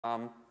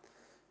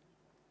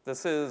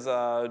This is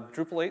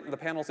Drupal 8 in the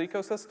panels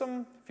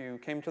ecosystem. If you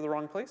came to the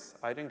wrong place,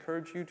 I'd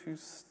encourage you to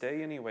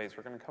stay anyways.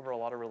 We're going to cover a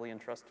lot of really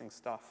interesting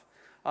stuff.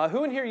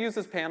 Who in here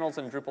uses panels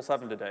in Drupal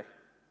 7 today?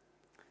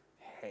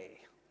 Hey.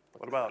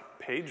 What about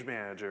Page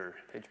Manager?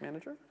 Page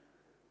Manager?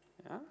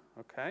 Yeah,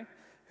 okay.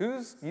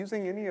 Who's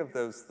using any of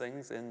those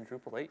things in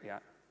Drupal 8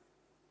 yet?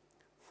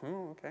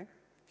 Okay,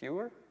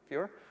 fewer?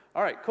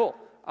 All right, cool.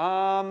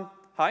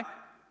 Hi,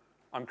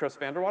 I'm Chris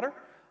Vanderwater.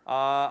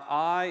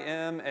 I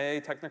am a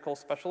technical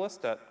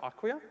specialist at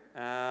Acquia,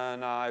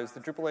 and I was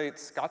the Drupal 8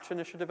 Scotch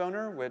Initiative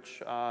owner,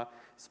 which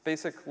is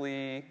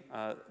basically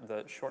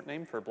the short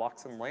name for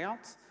blocks and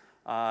layouts.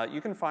 You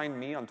can find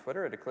me on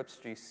Twitter at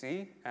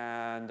EclipseGC,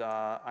 and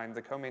I'm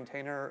the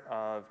co-maintainer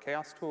of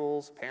Chaos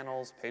Tools,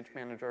 Panels, Page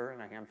Manager,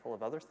 and a handful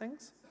of other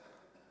things.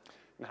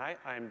 And hi,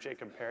 I'm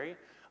Jacob Perry.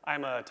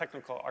 I'm a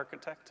technical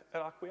architect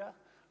at Acquia.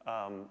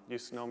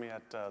 Used to know me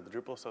at the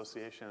Drupal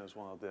Association as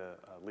one of the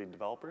lead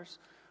developers,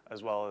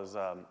 as well as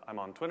I'm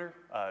on Twitter,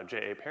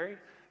 J.A. Perry,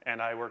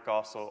 and I work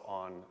also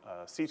on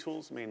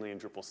C-Tools, mainly in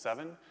Drupal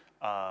 7,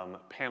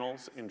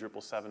 Panels in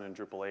Drupal 7 and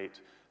Drupal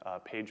 8,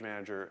 Page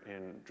Manager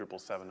in Drupal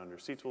 7 under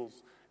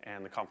C-Tools,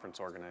 and the conference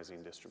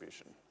organizing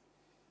distribution.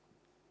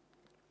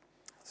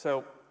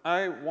 So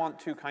I want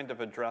to kind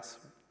of address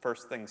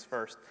first things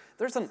first.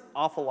 There's an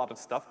awful lot of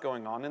stuff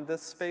going on in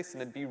this space,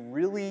 and it'd be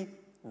really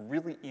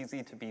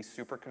easy to be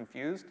super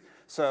confused.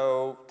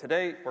 So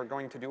today, we're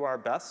going to do our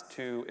best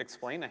to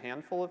explain a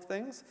handful of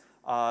things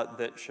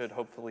that should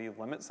hopefully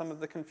limit some of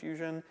the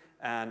confusion,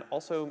 and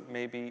also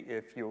maybe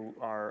if you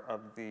are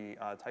of the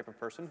type of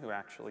person who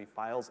actually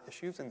files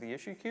issues in the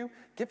issue queue,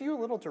 give you a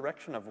little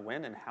direction of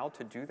when and how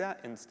to do that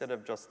instead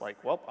of just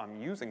like, well, I'm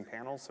using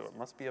panels, so it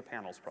must be a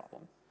panels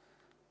problem.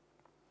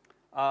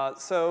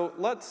 So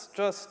let's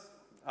just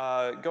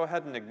go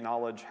ahead and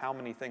acknowledge how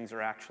many things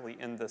are actually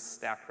in this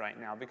stack right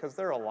now, because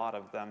there are a lot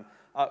of them.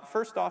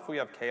 First off, we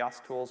have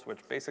Chaos Tools,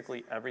 which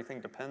basically everything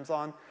depends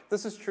on.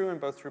 This is true in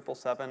both Drupal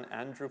 7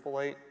 and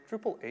Drupal 8.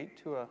 Drupal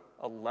 8 to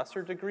a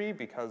lesser degree,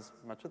 because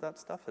much of that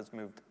stuff has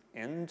moved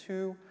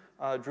into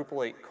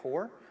Drupal 8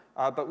 core.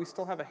 But we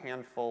still have a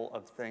handful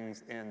of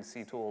things in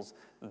C-Tools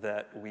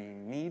that we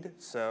need,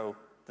 so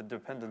the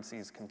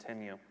dependencies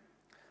continue.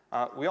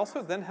 We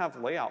also then have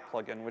Layout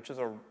plugin, which is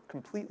a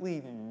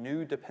completely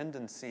new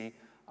dependency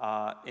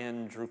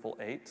in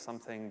Drupal 8,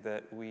 something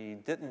that we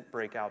didn't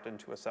break out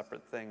into a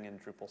separate thing in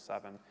Drupal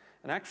 7.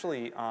 And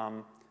actually,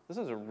 this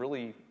is a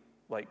really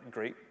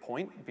great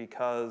point,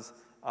 because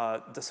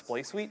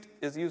Display Suite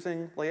is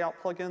using Layout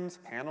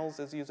plugins, Panels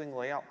is using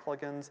Layout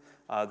plugins.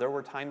 There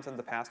were times in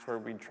the past where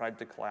we tried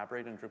to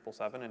collaborate in Drupal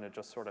 7 and it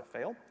just sort of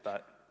failed,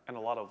 but and a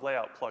lot of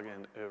Layout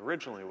plugin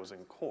originally was in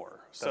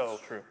core.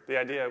 That's true. The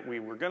idea we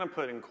were going to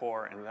put in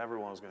core and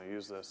everyone was going to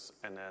use this,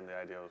 and then the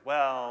idea was,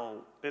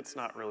 well, it's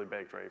not really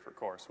baked ready for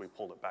core, so we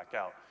pulled it back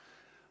out.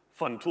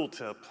 Fun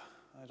tooltip,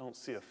 I don't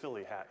see a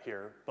Philly hat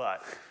here,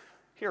 but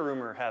here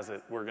rumor has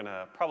it we're going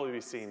to probably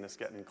be seeing this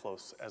getting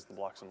close as the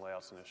Blocks and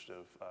Layouts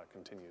initiative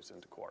continues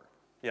into core.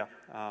 Yeah,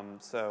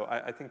 so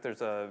I think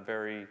there's a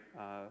very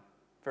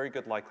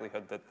good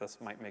likelihood that this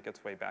might make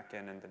its way back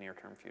in the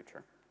near-term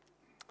future.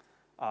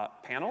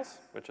 Panels,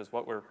 which is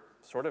what we're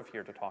sort of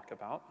here to talk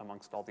about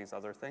amongst all these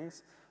other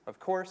things, of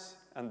course,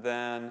 and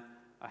then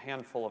a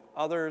handful of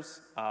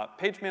others.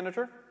 Page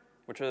Manager,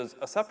 which is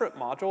a separate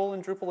module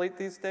in Drupal 8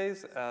 these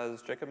days,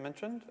 as Jacob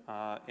mentioned.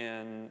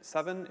 In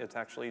 7, it's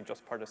actually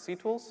just part of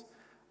C-Tools.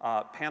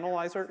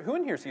 Panelizer, who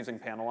in here is using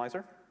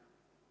Panelizer?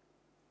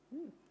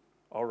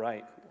 All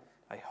right,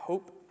 I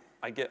hope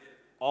I get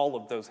all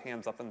of those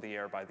hands up in the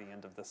air by the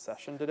end of this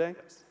session today.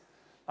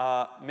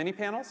 Yes. Mini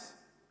panels,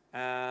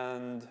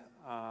 and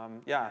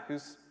yeah,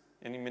 who's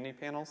any mini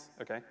panels?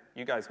 Okay,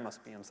 you guys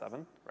must be in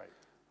 7.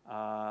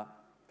 Right.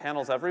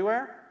 Panels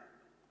everywhere?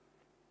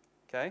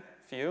 Okay,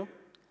 few.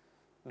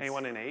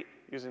 Anyone in 8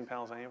 using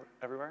panels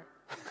everywhere?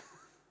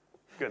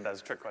 Good,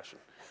 that's a trick question.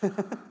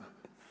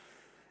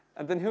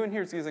 And then who in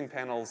here is using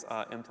panels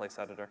in place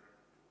editor?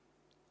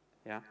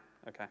 Yeah,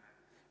 okay.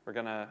 We're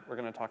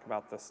gonna talk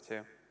about this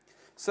too.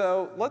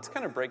 So let's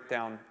kind of break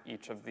down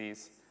each of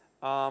these.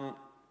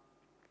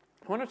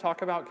 I want to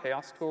talk about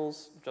Chaos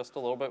Tools just a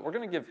little bit. We're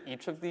going to give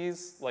each of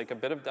these a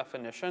bit of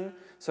definition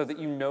so that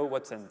you know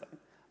what's in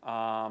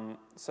them.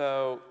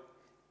 So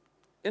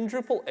in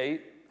Drupal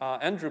 8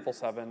 and Drupal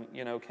 7,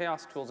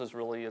 Chaos Tools is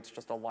really, it's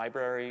just a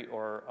library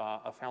or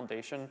a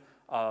foundation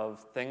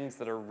of things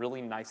that are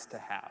really nice to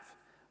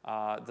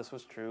have. This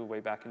was true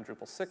way back in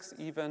Drupal 6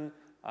 even.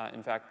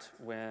 In fact,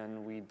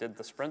 when we did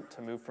the sprint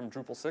to move from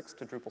Drupal 6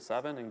 to Drupal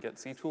 7 and get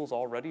C-Tools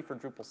all ready for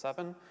Drupal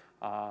 7,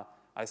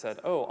 I said,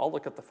 oh, I'll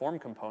look at the form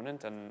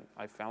component, and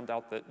I found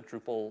out that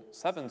Drupal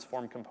 7's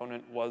form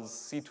component was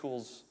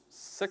C-Tools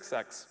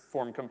 6x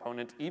form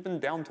component, even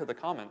down to the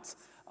comments.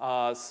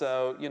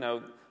 So,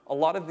 a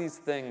lot of these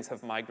things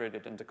have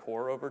migrated into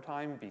core over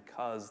time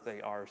because they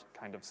are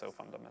kind of so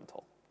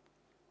fundamental.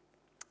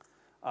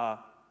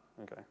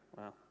 Okay,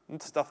 well,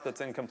 it's stuff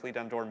that's incomplete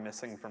and/or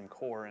missing from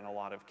core in a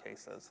lot of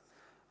cases.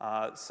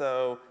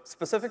 So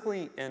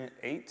specifically in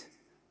 8,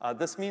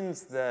 This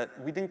means that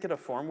we didn't get a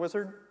form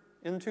wizard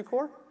into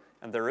core,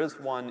 and there is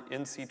one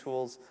in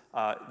CTools.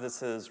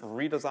 This is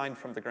redesigned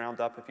from the ground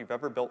up. If you've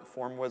ever built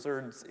form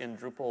wizards in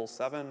Drupal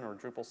 7 or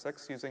Drupal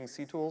 6 using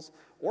CTools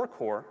or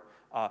core,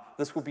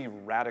 this will be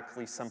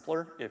radically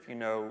simpler if you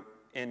know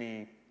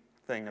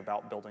anything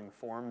about building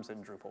forms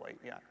in Drupal 8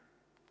 yet.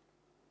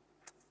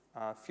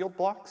 Field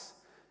blocks.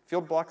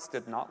 Field blocks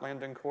did not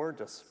land in core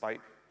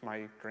despite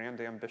my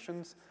grand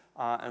ambitions.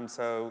 And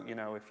so,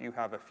 if you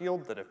have a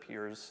field that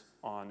appears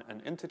on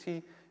an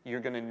entity,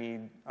 you're going to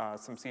need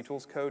some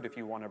CTools code if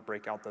you want to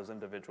break out those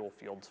individual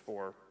fields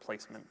for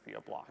placement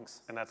via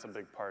blocks. And that's a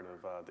big part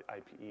of the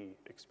IPE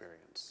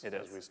experience. It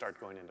is. As we start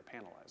going into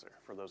Panelizer,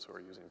 for those who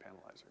are using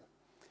Panelizer.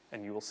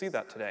 And you will see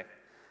that today.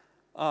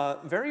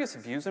 Various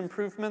views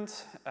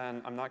improvements,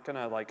 and I'm not going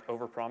to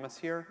overpromise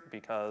here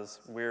because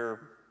we're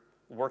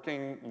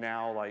working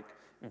now,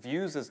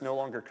 views is no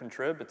longer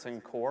contrib, it's in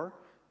core,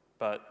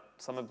 but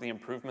some of the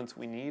improvements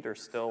we need are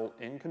still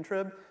in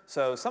contrib.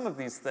 So some of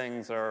these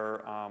things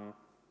are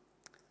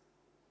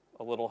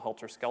a little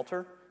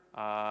helter-skelter.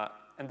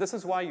 And this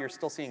is why you're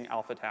still seeing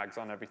alpha tags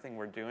on everything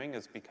we're doing,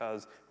 is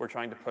because we're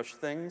trying to push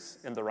things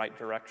in the right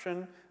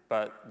direction,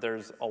 but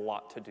there's a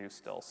lot to do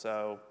still.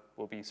 So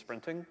we'll be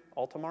sprinting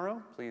all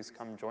tomorrow. Please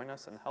come join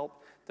us and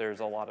help.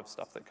 There's a lot of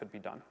stuff that could be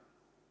done,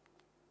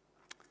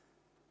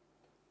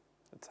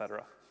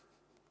 etc.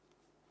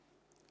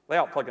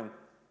 Layout plugin.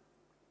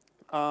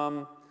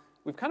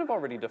 We've kind of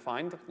already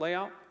defined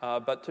layout,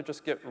 but to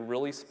just get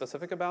really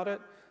specific about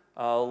it,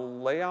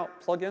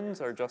 layout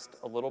plugins are just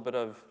a little bit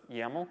of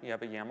YAML. You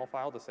have a YAML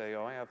file to say,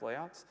 oh, I have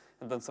layouts,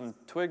 and then some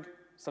Twig,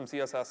 some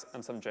CSS,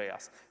 and some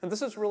JS. And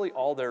this is really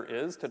all there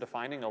is to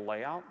defining a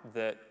layout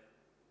that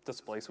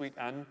Display Suite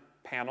and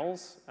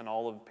panels and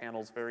all of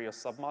panels'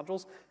 various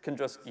submodules can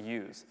just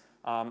use.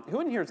 Who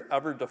in here has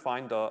ever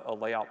defined a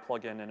layout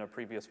plugin in a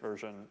previous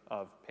version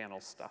of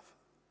panels stuff?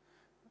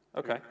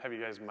 Okay. Have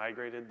you guys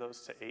migrated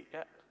those to 8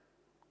 yet?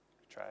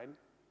 Tried?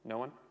 No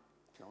one?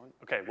 No one?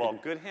 Okay, well,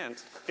 good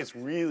hint. It's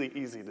really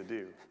easy to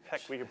do. Heck,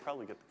 we could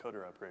probably get the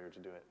coder upgrader to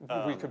do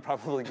it. We could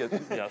probably get,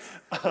 yes.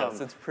 Yes,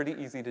 it's pretty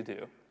easy to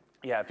do.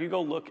 Yeah, if you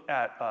go look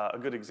at, a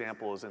good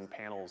example is in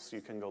panels,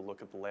 you can go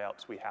look at the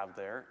layouts we have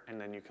there, and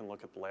then you can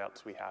look at the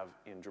layouts we have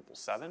in Drupal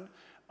 7,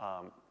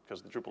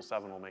 because the Drupal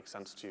 7 will make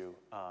sense to you,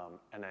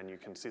 and then you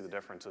can see the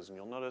differences, and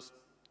you'll notice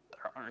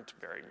there aren't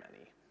very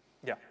many.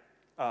 Yeah.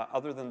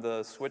 Other than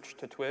the switch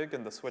to Twig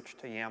and the switch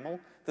to YAML,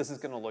 this is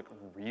going to look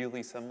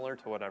really similar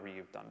to whatever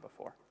you've done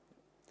before.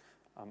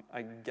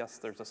 I guess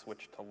there's a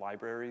switch to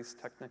libraries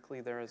technically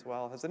there as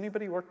well. Has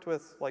anybody worked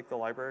with the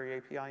library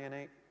API in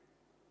 8?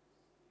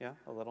 Yeah,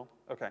 a little?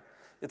 Okay.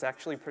 It's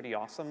actually pretty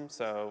awesome,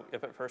 so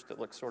if at first it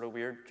looks sort of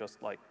weird, just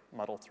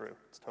muddle through.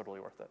 It's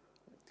totally worth it.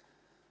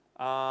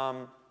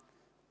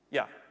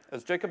 Yeah,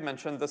 as Jacob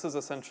mentioned, this is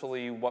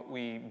essentially what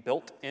we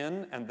built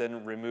in and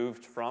then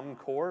removed from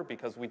core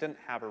because we didn't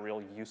have a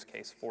real use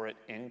case for it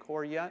in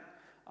core yet.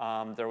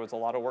 There was a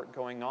lot of work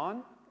going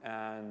on,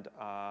 and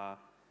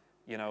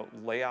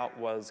layout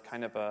was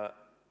kind of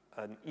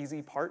an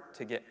easy part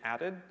to get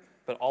added,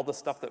 but all the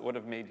stuff that would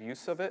have made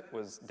use of it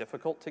was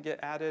difficult to get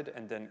added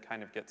and didn't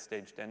kind of get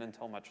staged in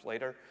until much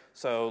later.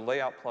 So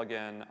layout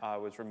plugin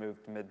was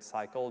removed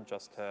mid-cycle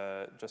just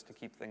to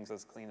keep things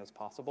as clean as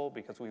possible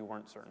because we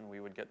weren't certain we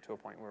would get to a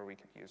point where we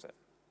could use it.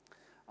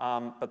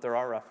 But there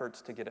are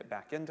efforts to get it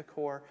back into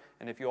core,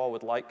 and if you all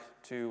would like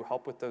to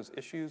help with those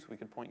issues, we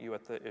could point you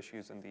at the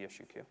issues in the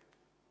issue queue.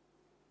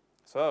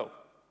 So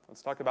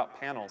let's talk about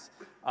panels.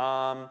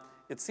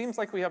 It seems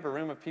like we have a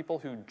room of people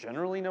who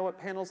generally know what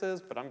panels is,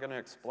 but I'm going to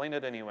explain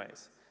it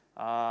anyways.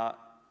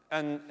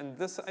 And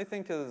this, I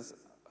think, is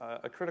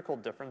a critical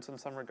difference in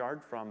some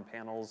regard from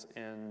panels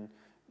in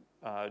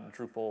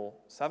Drupal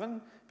 7,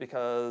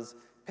 because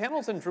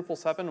panels in Drupal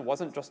 7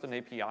 wasn't just an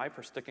API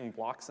for sticking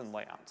blocks and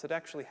layouts. It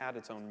actually had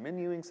its own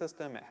menuing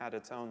system. It had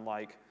its own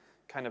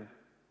kind of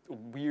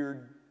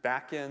weird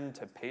backend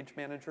to Page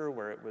Manager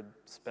where it would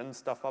spin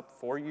stuff up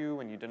for you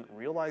and you didn't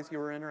realize you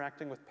were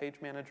interacting with Page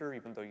Manager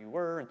even though you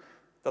were, and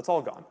that's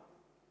all gone.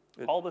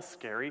 All the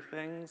scary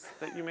things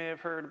that you may have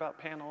heard about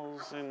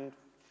panels in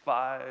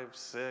 5,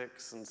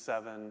 6, and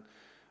 7,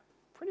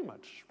 pretty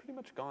much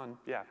gone.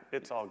 Yeah,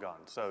 it's all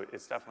gone. So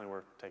it's definitely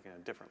worth taking a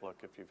different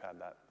look if you've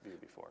had that view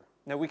before.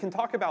 Now we can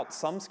talk about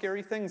some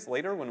scary things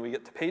later when we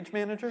get to Page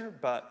Manager,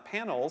 but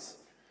panels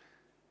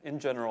in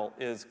general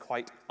is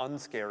quite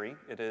unscary.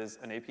 It is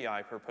an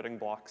API for putting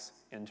blocks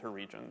into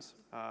regions.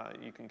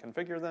 You can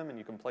configure them and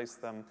you can place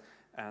them,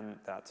 and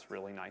that's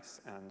really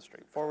nice and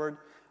straightforward.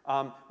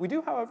 We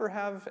do, however,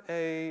 have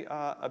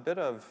a bit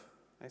of,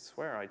 I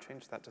swear I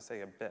changed that to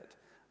say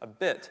a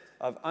bit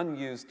of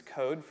unused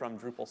code from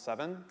Drupal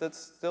 7 that's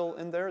still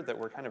in there that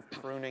we're kind of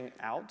pruning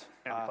out.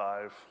 And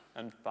 5.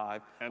 And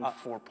 5. And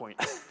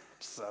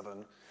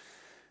 4.7.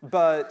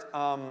 But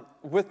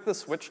with the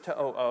switch to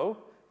 0.0,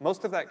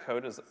 most of that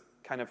code is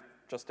kind of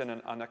just in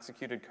an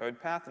unexecuted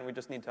code path, and we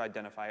just need to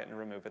identify it and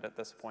remove it at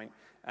this point.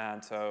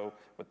 And so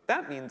what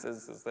that means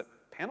is that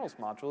panels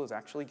module is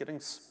actually getting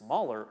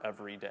smaller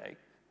every day,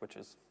 which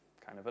is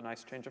kind of a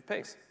nice change of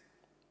pace.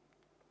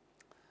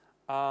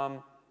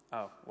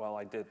 Oh, well,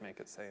 I did make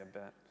it say a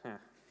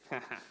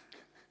bit.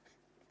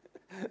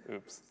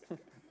 Oops.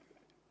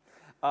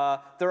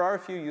 There are a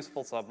few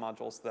useful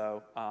submodules,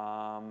 though.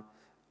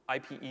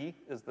 IPE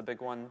is the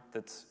big one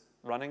that's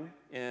running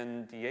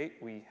in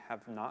D8. We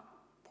have not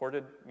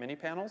ported mini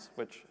panels,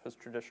 which has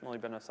traditionally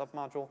been a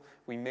submodule.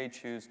 We may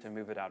choose to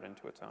move it out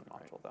into its own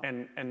module, though.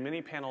 And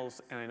mini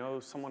panels, and I know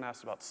someone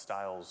asked about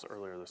styles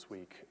earlier this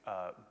week.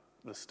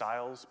 The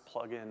styles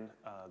plugin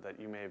that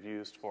you may have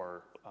used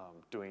for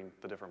doing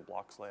the different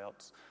blocks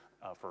layouts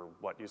for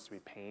what used to be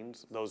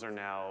panes, those are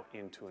now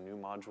into a new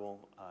module.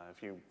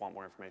 If you want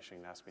more information,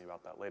 you can ask me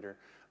about that later.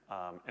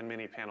 And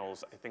mini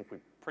panels, I think we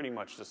pretty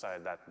much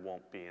decided that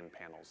won't be in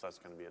panels. That's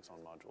going to be its own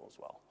module as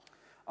well.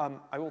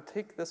 I will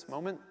take this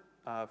moment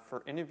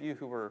for any of you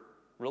who were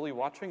really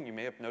watching. You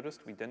may have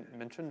noticed we didn't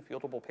mention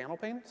fieldable panel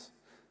panes.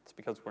 It's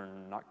because we're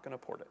not going to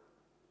port it.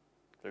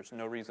 There's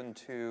no reason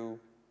to.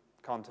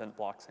 Content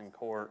blocks in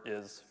core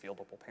is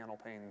fieldable panel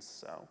panes,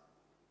 so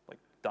like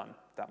done.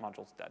 That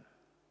module's dead.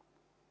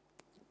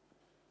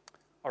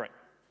 All right,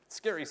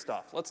 scary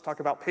stuff. Let's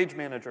talk about Page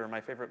Manager, my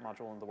favorite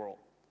module in the world.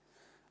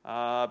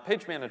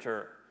 Page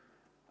Manager.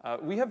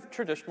 We have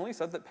traditionally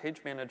said that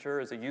Page Manager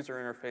is a user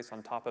interface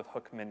on top of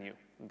hook menu.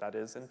 That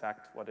is, in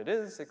fact, what it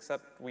is,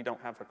 except we don't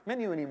have hook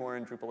menu anymore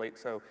in Drupal 8,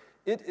 so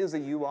it is a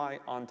UI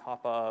on top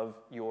of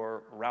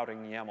your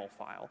routing YAML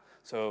file.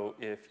 So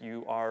if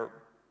you are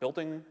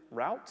building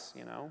routes,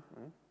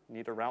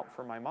 need a route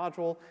for my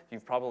module,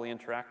 you've probably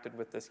interacted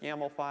with this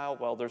YAML file.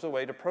 Well, there's a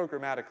way to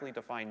programmatically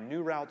define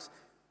new routes.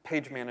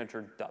 Page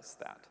Manager does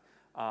that.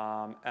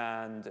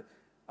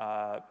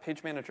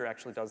 Page Manager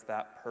actually does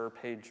that per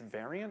page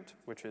variant,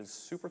 which is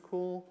super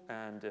cool.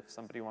 And if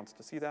somebody wants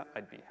to see that,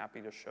 I'd be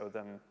happy to show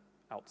them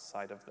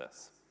outside of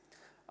this.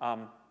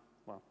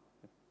 Well,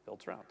 it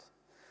builds routes.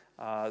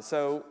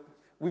 So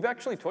we've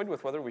actually toyed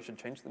with whether we should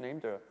change the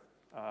name to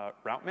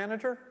Route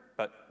Manager,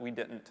 but we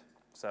didn't.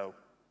 So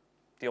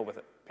deal with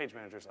it. Page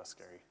Manager is less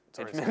scary.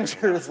 Page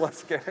Manager is less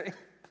scary.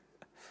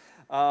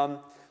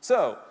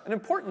 So an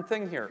important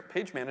thing here,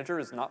 Page Manager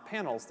is not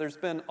panels. There's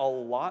been a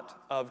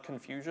lot of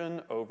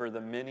confusion over the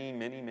many,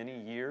 many,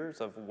 many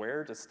years of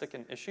where to stick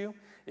an issue.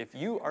 If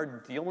you are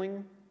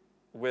dealing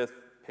with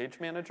Page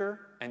Manager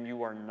and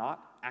you are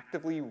not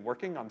actively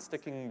working on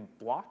sticking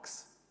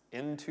blocks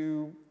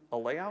into a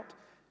layout,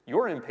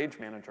 you're in Page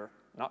Manager,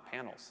 not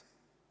panels.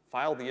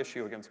 File the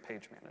issue against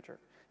Page Manager.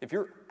 If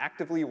you're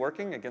actively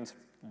working against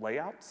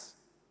layouts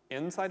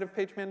inside of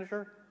Page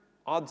Manager,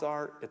 odds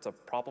are it's a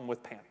problem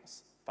with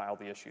panels. File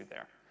the issue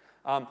there.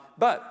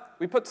 But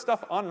we put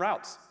stuff on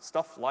routes,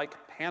 stuff like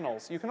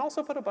panels. You can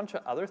also put a bunch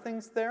of other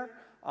things there.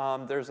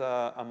 There's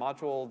a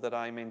module that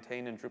I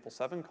maintain in Drupal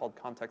 7 called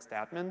Context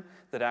Admin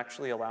that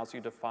actually allows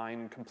you to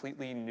find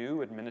completely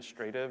new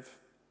administrative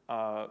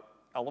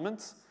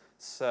elements.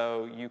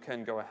 So you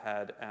can go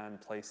ahead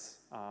and place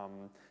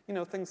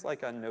things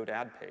like a node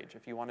add page.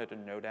 If you wanted a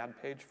node add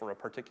page for a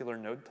particular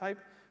node type,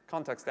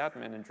 Context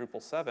Admin in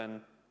Drupal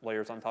 7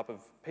 layers on top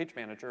of Page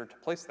Manager to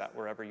place that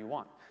wherever you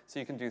want. So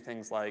you can do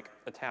things like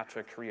attach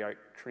a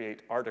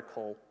create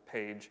article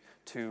page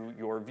to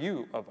your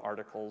view of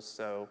articles.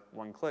 So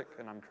one click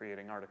and I'm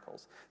creating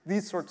articles.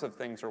 These sorts of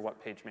things are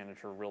what Page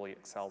Manager really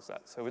excels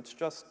at. So it's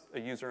just a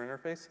user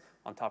interface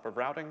on top of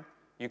routing.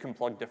 You can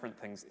plug different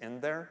things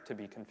in there to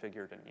be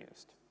configured and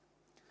used.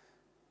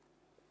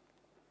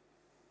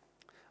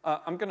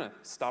 I'm going to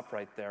stop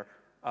right there.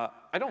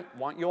 I don't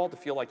want you all to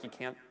feel like you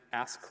can't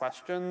ask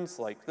questions.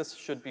 Like, this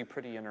should be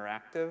pretty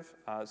interactive.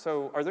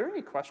 So are there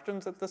any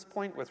questions at this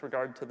point with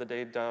regard to the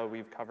data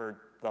we've covered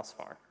thus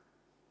far?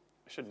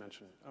 I should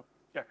mention it. Oh,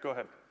 yeah, go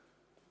ahead.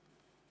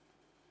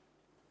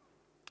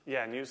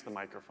 Yeah, and use the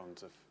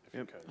microphones if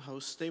you could. How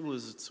stable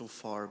is it so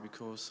far?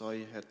 Because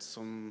I had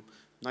some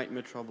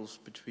nightmare troubles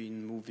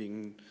between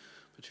moving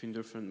between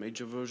different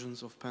major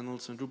versions of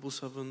panels in Drupal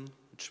 7,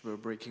 which were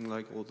breaking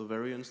like all the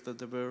variants that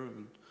there were,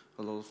 and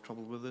a lot of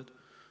trouble with it.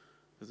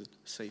 Is it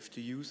safe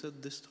to use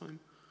at this time?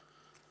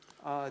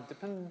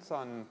 Depends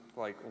on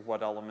like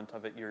what element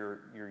of it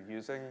you're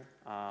using.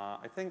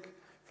 I think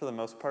for the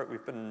most part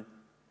we've been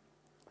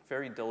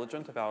very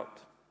diligent about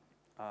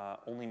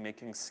only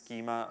making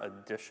schema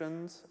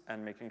additions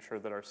and making sure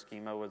that our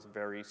schema was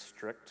very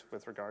strict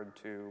with regard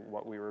to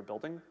what we were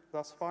building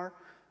thus far.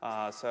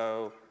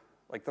 So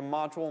like the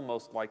module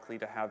most likely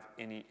to have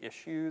any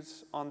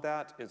issues on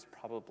that is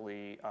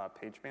probably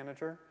Page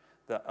Manager.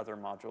 The other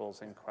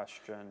modules in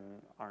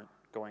question aren't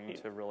going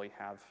to really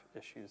have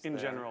issues In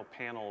there. general,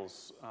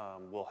 panels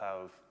will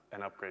have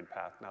an upgrade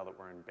path now that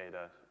we're in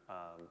beta.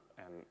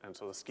 And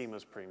so the schema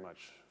is pretty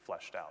much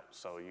fleshed out.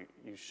 So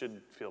you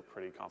should feel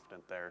pretty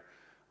confident there.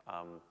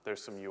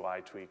 There's some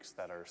UI tweaks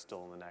that are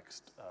still in the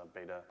next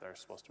beta that are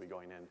supposed to be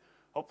going in,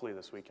 hopefully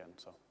this weekend.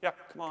 So yeah,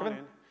 come on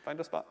in. Find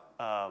a spot.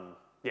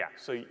 Yeah,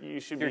 so you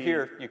should You're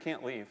here, you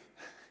can't leave.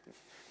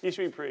 You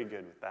should be pretty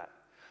good with that.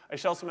 I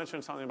should also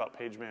mention something about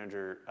Page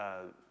Manager.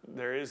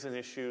 There is an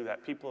issue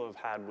that people have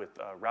had with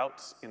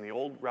routes in the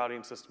old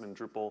routing system in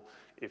Drupal.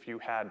 If you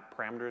had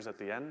parameters at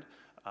the end,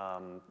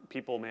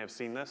 People may have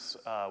seen this,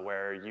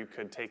 where you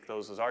could take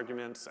those as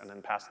arguments and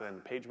then pass them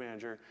to Page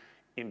Manager.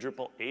 In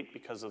Drupal 8,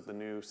 because of the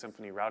new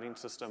Symfony routing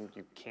system,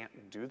 you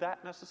can't do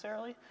that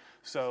necessarily.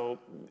 So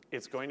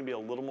it's going to be a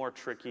little more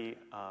tricky.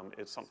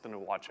 It's something to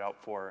watch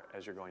out for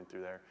as you're going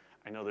through there.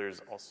 I know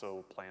there's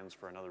also plans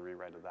for another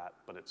rewrite of that,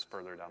 but it's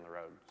further down the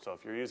road. So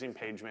if you're using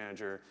Page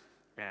Manager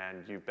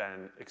and you've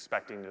been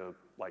expecting to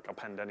like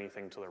append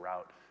anything to the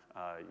route,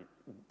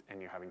 and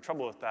you're having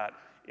trouble with that,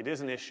 it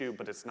is an issue,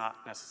 but it's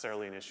not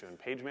necessarily an issue in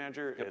Page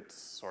Manager. Yep. It's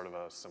sort of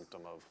a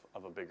symptom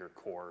of a bigger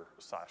core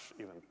 /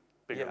 even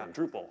bigger than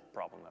Drupal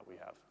problem that we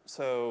have.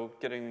 So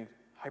getting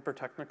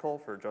hyper-technical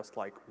for just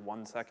like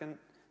 1 second,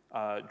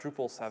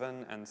 Drupal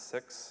 7 and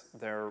 6,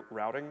 their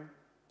routing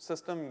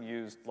system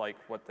used like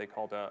what they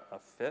called a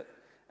fit.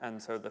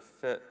 And so the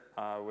fit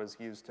was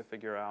used to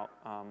figure out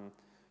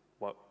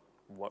what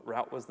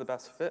route was the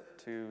best fit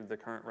to the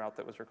current route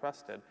that was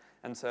requested.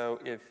 And so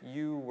if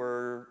you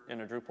were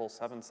in a Drupal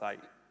 7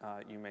 site,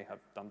 you may have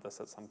done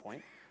this at some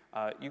point,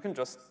 you can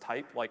just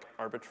type like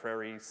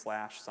arbitrary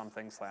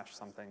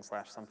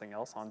 /something/something/something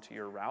else onto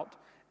your route,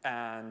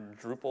 and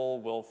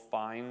Drupal will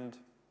find,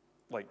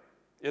 like,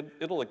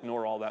 it'll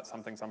ignore all that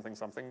something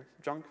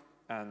junk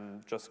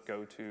and just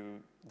go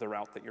to the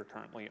route that you're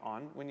currently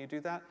on when you do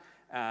that.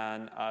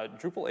 And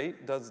Drupal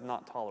 8 does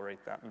not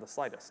tolerate that in the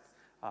slightest,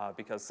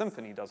 because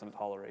Symfony doesn't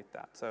tolerate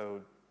that.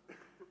 So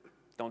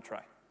don't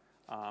try.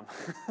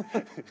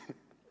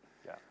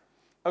 Yeah.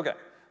 Okay.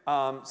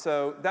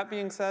 So that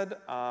being said,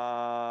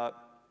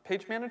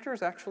 Page Manager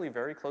is actually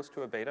very close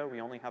to a beta.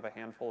 We only have a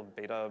handful of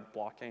beta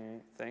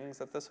blocking things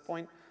at this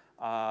point,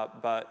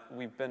 but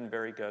we've been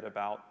very good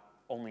about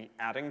only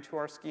adding to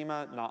our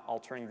schema, not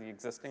altering the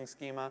existing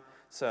schema.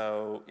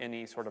 So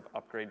any sort of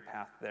upgrade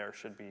path there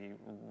should be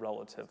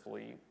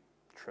relatively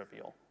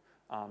trivial.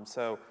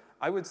 So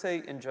I would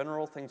say in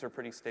general, things are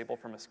pretty stable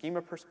from a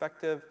schema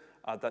perspective.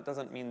 That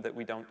doesn't mean that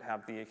we don't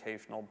have the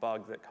occasional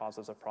bug that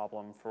causes a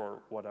problem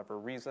for whatever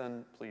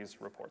reason. Please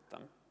report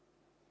them.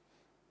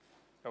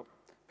 Oh,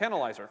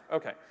 Panelizer.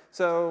 Okay,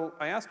 so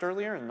I asked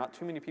earlier, and not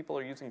too many people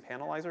are using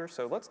Panelizer,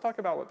 so let's talk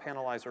about what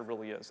Panelizer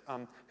really is.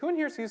 Who in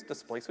here has used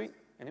Display Suite?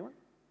 Anyone?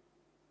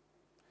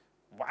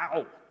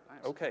 Wow.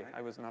 Nice. Okay,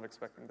 I was not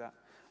expecting that.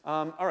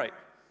 All right,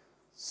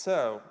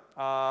 so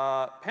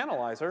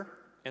Panelizer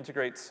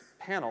integrates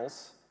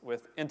panels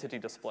with entity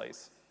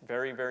displays.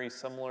 Very, very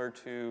similar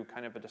to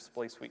kind of a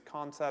display suite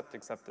concept,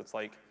 except it's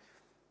like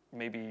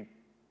maybe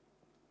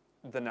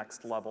the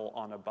next level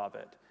on above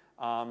it.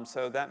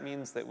 So that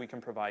means that we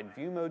can provide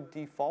view mode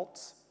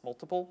defaults,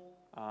 multiple.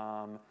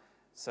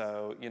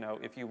 So you know,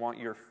 if you want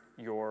your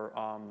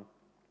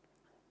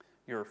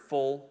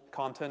full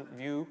content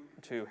view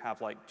to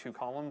have like 2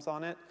 columns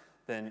on it,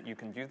 then you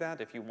can do that.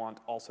 If you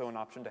want also an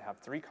option to have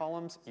 3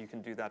 columns, you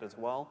can do that as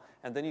well.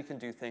 And then you can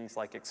do things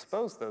like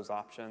expose those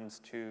options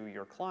to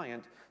your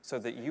client so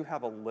that you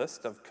have a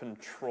list of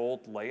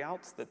controlled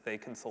layouts that they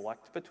can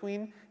select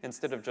between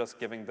instead of just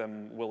giving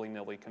them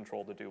willy-nilly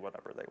control to do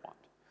whatever they want.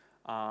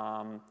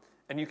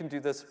 And you can do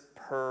this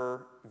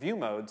per view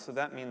mode, so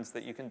that means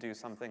that you can do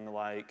something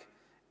like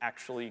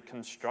actually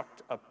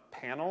construct a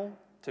panel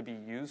to be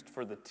used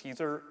for the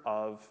teaser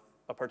of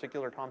a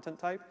particular content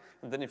type,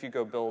 and then if you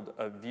go build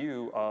a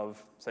view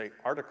of, say,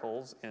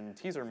 articles in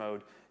teaser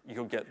mode,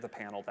 you'll get the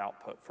paneled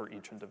output for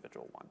each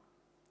individual one.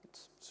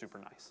 It's super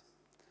nice.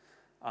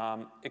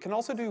 It can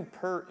also do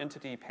per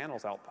entity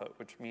panels output,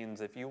 which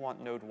means if you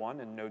want node 1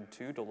 and node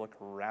 2 to look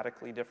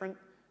radically different,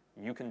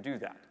 you can do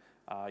that.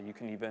 You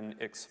can even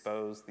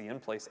expose the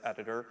in-place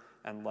editor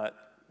and let,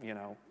 you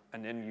know,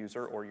 an end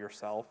user or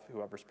yourself,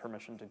 whoever's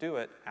permission to do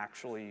it,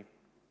 actually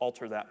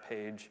alter that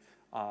page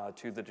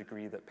to the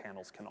degree that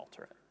panels can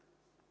alter it.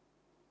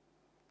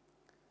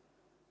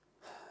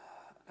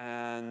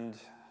 And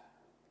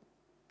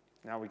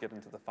now we get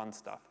into the fun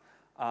stuff.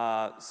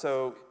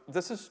 So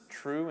this is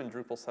true in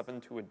Drupal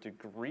 7 to a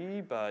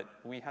degree, but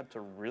we had to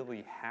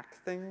really hack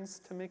things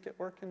to make it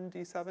work in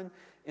D7.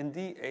 In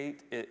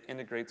D8, it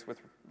integrates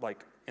with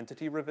like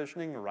entity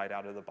revisioning right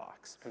out of the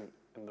box.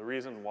 And the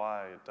reason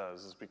why it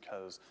does is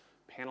because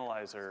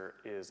Panelizer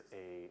is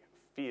a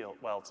field,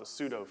 well, it's a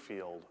pseudo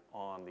field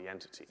on the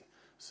entity.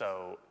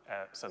 So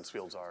since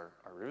fields are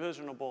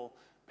revisionable,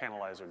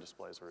 Panelizer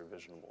displays are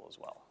revisionable as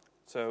well.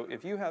 So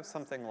if you have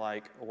something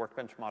like a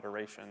workbench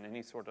moderation,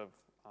 any sort of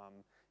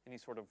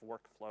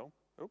workflow.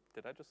 Oh,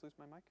 did I just lose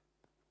my mic?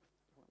 It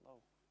went low.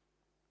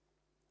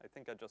 I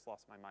think I just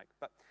lost my mic.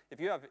 But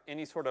if you have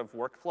any sort of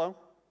workflow,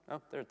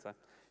 oh, there it's that.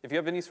 If you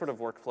have any sort of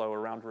workflow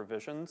around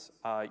revisions,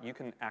 you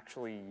can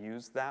actually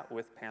use that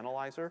with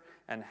Panelizer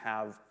and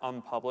have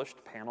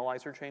unpublished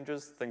Panelizer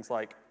changes, things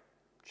like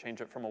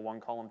change it from a 1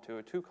 column to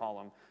a 2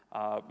 column,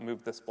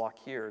 move this block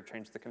here,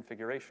 change the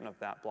configuration of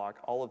that block.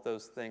 All of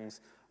those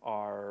things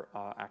are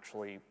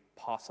actually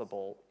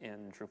possible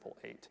in Drupal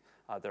 8.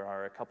 There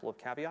are a couple of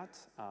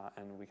caveats,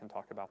 and we can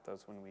talk about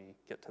those when we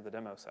get to the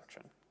demo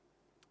section.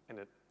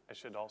 And I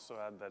should also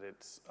add that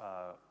it's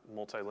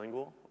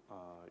multilingual.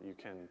 You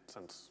can,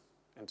 since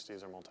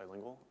entities are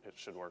multilingual, it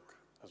should work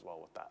as well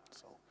with that.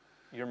 So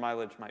Your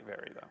mileage might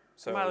vary, though.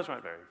 So mileage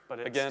might vary, but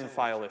it's again,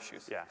 file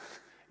issues. Yeah,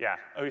 yeah.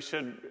 We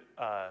should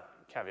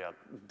caveat,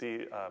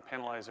 the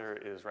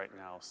Panelizer is right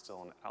now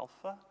still in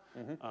alpha,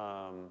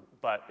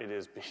 but it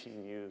is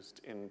being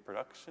used in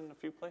production a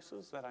few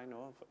places that I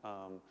know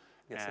of.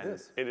 Yes, and it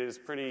is. It is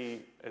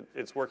pretty,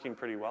 it's working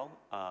pretty well.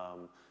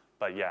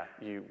 But yeah,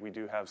 we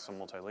do have some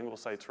multilingual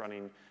sites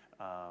running,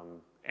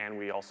 and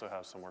we also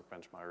have some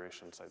Workbench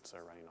moderation sites that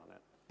are running on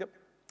it. Yep.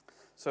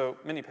 So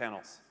mini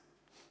panels.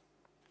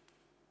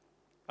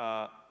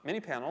 Mini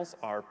panels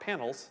are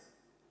panels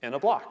in a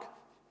block.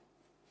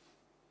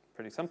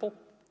 Pretty simple.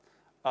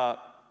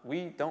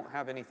 We don't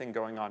have anything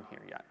going on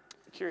here yet.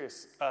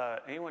 Curious,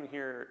 anyone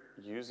here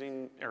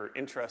using or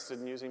interested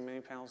in using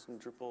mini panels in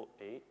Drupal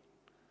 8?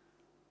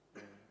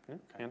 Okay.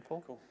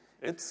 Handful. Cool.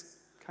 It's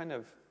kind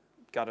of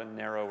got a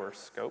narrower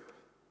scope.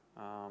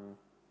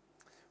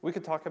 We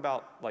could talk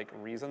about like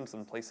reasons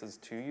and places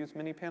to use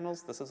mini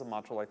panels. This is a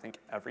module I think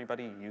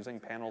everybody using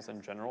panels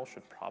in general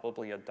should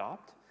probably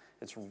adopt.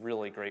 It's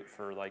really great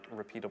for like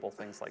repeatable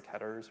things like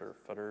headers or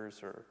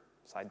footers or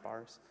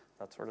sidebars,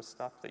 that sort of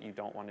stuff that you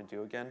don't want to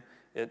do again.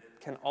 It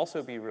can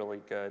also be really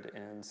good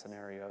in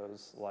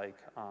scenarios like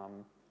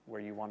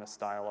where you want to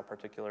style a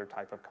particular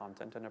type of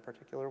content in a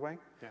particular way.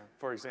 Yeah.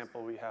 For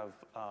example, we have,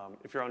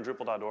 if you're on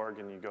Drupal.org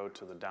and you go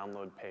to the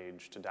download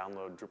page to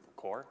download Drupal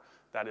core,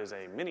 that is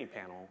a mini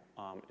panel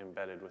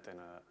embedded within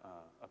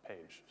a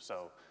page.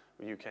 So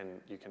you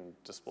can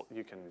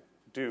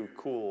do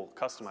cool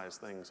customized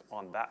things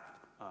on that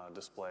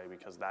display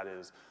because that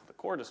is the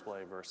core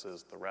display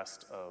versus the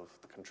rest of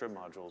the contrib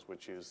modules,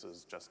 which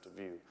uses just a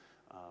view.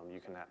 You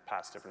can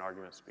pass different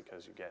arguments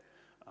because you get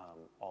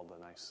all the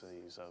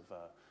niceties of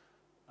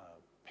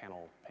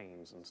panel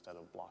panes instead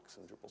of blocks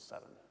in Drupal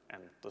 7,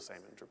 and the same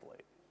in Drupal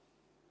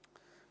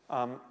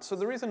 8. So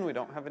the reason we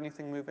don't have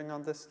anything moving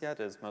on this yet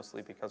is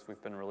mostly because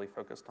we've been really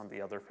focused on the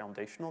other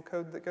foundational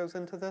code that goes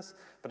into this,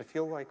 but I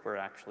feel like we're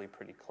actually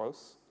pretty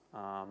close.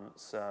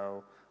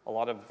 So a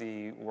lot of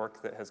the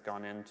work that has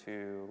gone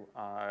into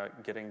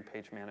getting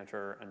Page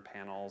Manager and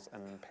Panels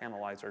and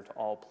Panelizer to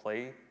all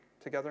play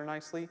together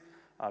nicely,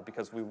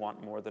 because we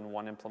want more than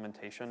one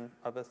implementation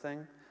of a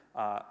thing,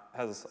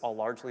 has all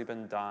largely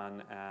been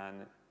done,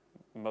 and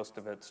most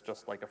of it's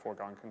just like a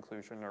foregone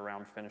conclusion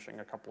around finishing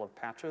a couple of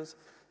patches.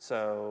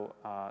 So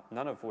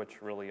none of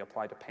which really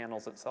apply to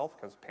Panels itself,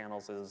 because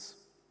Panels is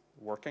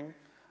working.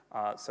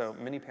 So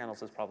mini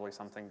panels is probably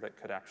something that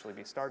could actually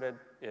be started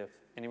if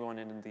anyone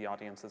in the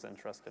audience is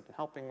interested in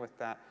helping with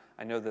that.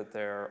 I know that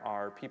there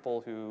are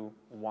people who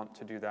want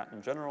to do that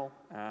in general,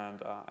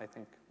 and I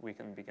think we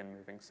can begin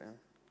moving soon.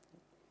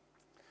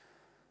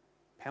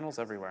 Panels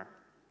everywhere.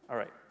 All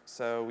right,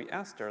 so we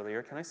asked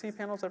earlier, can I see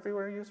panels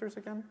everywhere users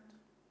again?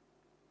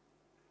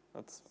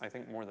 That's, I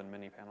think, more than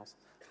mini panels.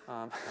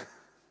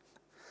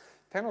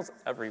 Panels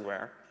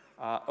everywhere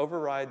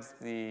overrides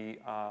the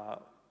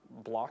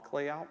block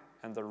layout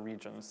and the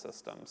region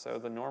system. So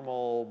the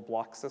normal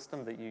block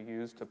system that you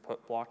use to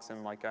put blocks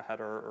in like a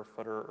header or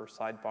footer or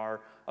sidebar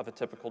of a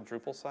typical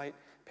Drupal site,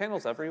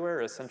 Panels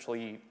Everywhere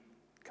essentially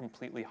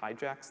completely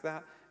hijacks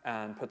that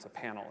and puts a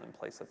panel in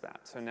place of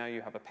that. So now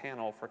you have a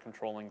panel for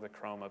controlling the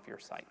Chrome of your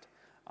site.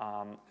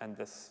 And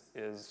this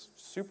is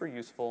super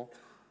useful.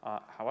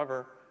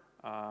 However,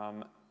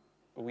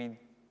 we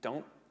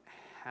don't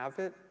have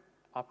it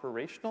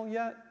operational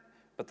yet,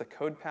 but the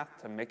code path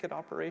to make it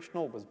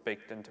operational was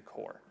baked into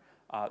core.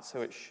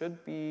 So it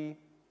should be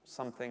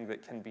something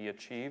that can be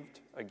achieved,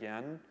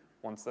 again,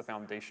 once the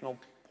foundational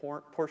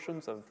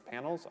portions of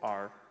panels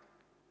are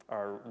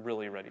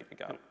really ready to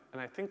go.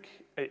 And I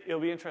think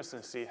it'll be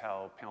interesting to see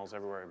how Panels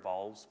Everywhere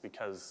evolves,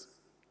 because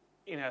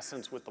in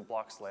essence, with the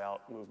blocks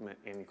layout movement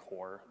in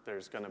core,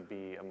 there's going to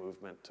be a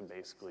movement to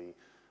basically,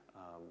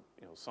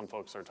 some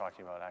folks are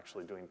talking about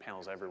actually doing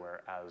Panels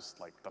Everywhere as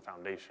like the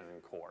foundation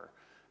in core.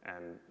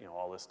 And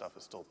all this stuff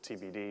is still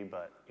TBD,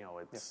 but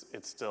it's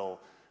still,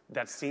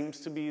 that seems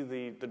to be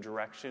the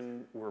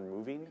direction we're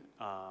moving.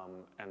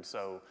 And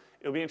so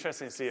it'll be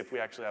interesting to see if we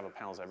actually have a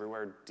Panels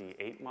Everywhere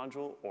D8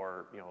 module,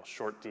 or a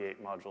short D8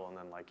 module, and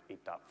then like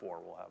 8.4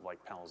 we'll have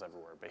like Panels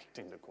Everywhere baked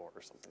into core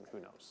or something. Who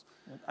knows?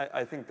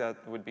 I think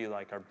that would be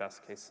like our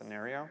best case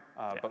scenario,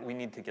 but we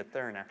need to get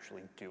there and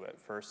actually do it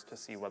first to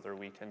see whether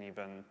we can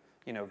even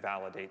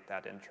validate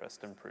that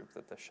interest and prove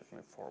that this should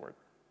move forward.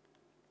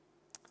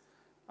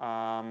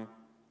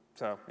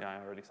 So yeah,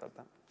 I already said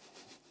that.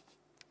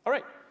 All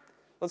right,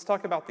 let's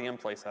talk about the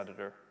in-place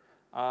editor.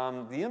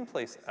 The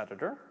in-place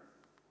editor,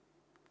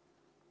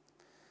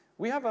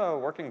 we have a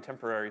working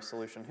temporary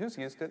solution. Who's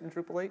used it in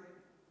Drupal 8?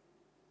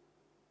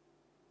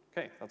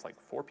 Okay, that's like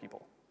 4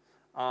 people.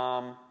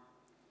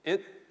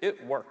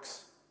 It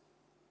works.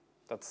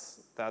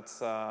 That's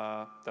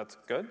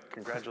good.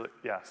 Congratulations.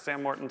 Yeah,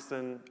 Sam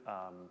Mortensen.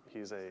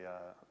 He's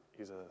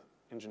a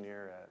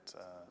engineer at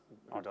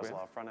who does a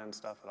lot of front end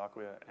stuff at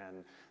Acquia,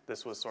 and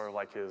this was sort of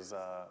like his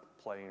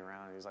playing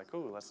around. He's like,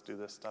 "Oh, let's do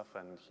this stuff,"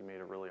 and he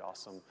made a really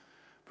awesome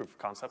proof of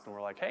concept. And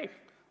we're like, "Hey,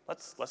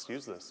 let's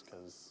use this,"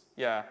 because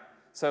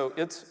so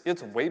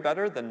it's way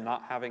better than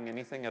not having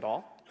anything at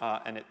all,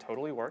 and it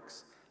totally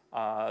works.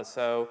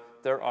 So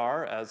there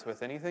are, as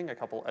with anything, a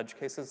couple edge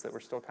cases that we're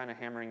still kind of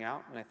hammering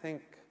out. And I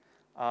think,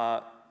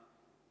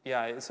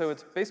 yeah, so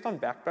it's based on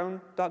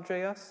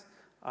backbone.js,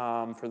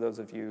 for those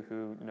of you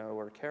who know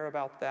or care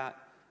about that.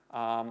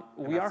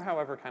 We are,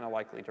 however, kind of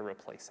likely to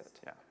replace it.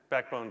 Yeah,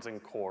 Backbone's in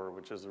core,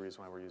 which is the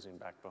reason why we're using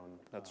Backbone.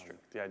 That's true.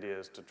 The idea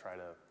is to try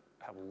to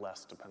have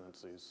less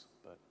dependencies,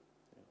 but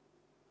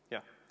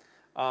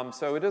yeah.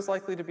 So it is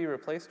likely to be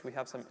replaced. We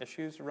have some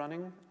issues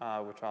running,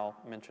 which I'll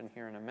mention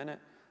here in a minute,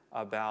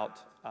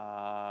 about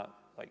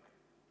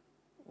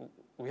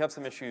we have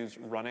some issues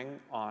running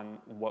on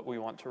what we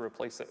want to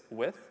replace it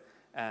with,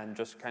 and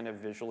just kind of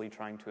visually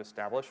trying to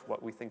establish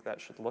what we think that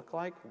should look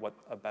like, what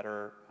a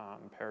better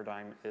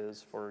paradigm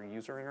is for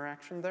user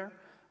interaction there.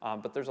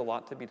 But there's a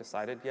lot to be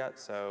decided yet,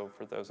 so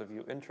for those of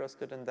you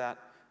interested in that,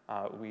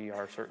 we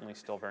are certainly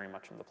still very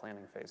much in the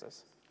planning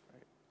phases.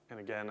 Right. And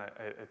again,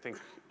 I think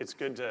it's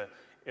good to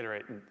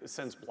iterate,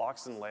 since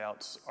blocks and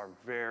layouts are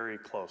very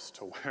close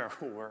to where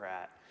we're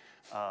at.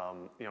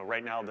 You know,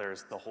 right now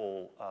there's the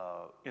whole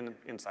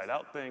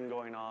inside-out thing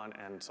going on,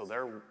 and so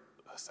they're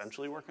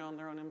essentially working on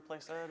their own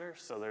in-place editor,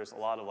 so there's a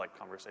lot of like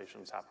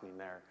conversations happening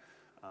there.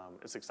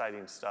 It's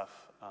exciting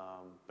stuff,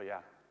 but yeah,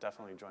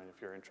 definitely join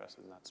if you're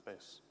interested in that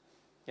space.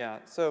 Yeah,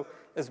 so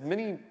as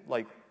many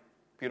like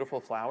beautiful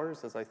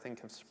flowers as I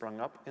think have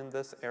sprung up in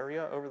this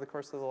area over the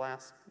course of the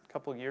last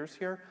couple years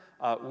here,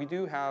 we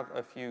do have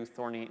a few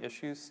thorny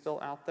issues still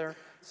out there,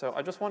 so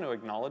I just want to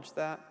acknowledge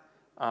that.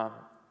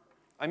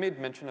 I made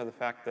mention of the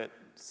fact that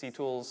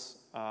CTools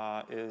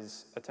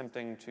is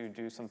attempting to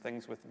do some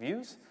things with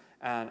views,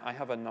 and I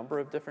have a number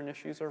of different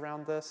issues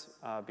around this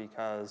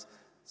because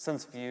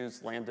since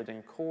views landed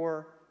in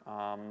core,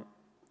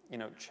 you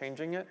know,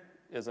 changing it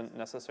isn't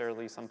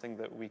necessarily something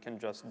that we can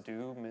just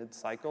do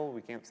mid-cycle.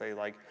 We can't say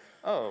like,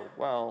 oh,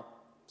 well,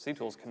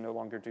 CTools can no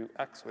longer do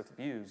X with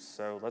views,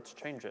 so let's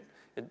change it.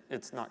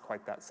 It's not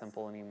quite that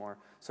simple anymore.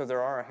 So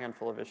there are a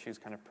handful of issues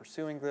kind of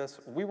pursuing this.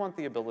 We want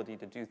the ability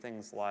to do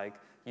things like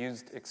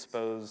used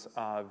expose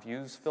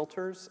views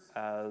filters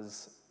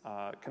as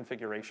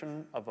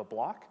configuration of a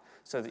block,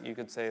 so that you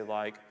could say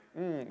like,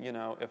 you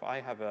know, if I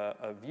have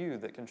a view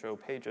that can show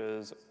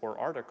pages or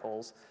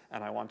articles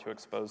and I want to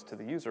expose to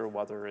the user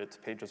whether it's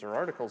pages or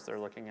articles they're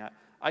looking at,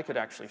 I could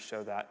actually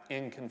show that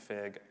in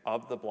config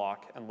of the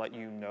block and let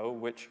you know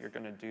which you're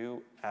going to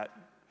do at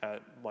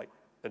like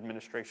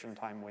administration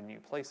time when you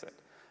place it.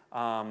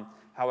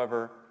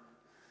 However,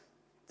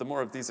 the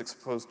more of these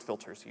exposed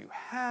filters you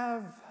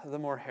have, the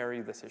more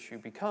hairy this issue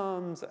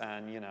becomes,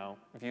 and you know,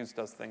 views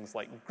does things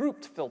like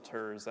grouped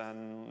filters,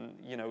 and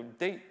you know,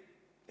 date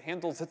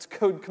handles its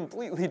code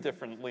completely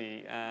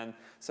differently, and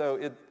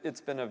so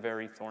it's been a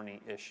very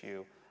thorny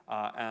issue.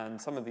 And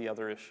some of the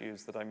other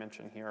issues that I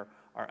mention here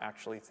are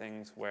actually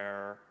things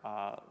where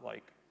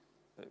like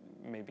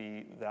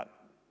maybe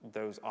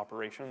those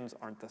operations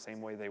aren't the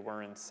same way they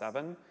were in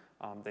 7.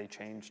 They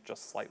changed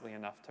just slightly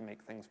enough to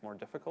make things more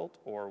difficult,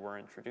 or were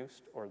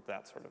introduced, or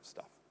that sort of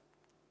stuff.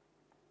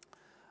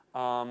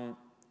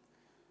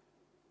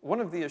 One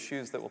of the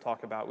issues that we'll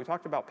talk about, we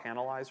talked about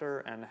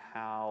Panelizer and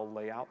how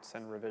layouts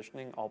and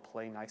revisioning all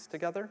play nice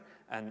together,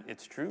 and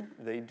it's true,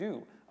 they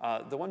do.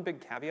 The one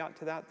big caveat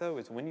to that, though,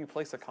 is when you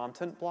place a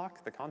content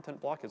block, the content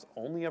block is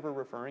only ever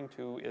referring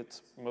to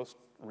its most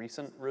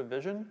recent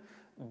revision.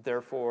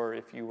 Therefore,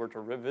 if you were to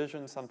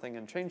revision something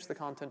and change the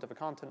content of a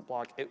content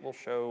block, it will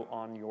show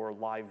on your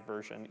live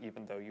version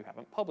even though you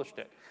haven't published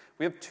it.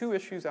 We have 2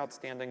 issues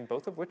outstanding,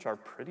 both of which are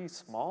pretty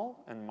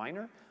small and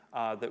minor,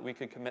 that we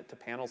could commit to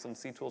panels and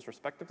CTools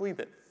respectively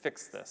that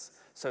fix this,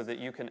 so that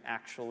you can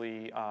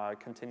actually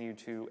continue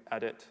to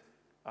edit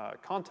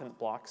content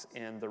blocks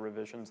in the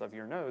revisions of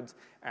your nodes,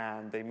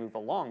 and they move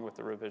along with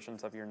the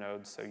revisions of your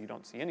nodes, so you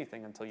don't see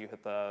anything until you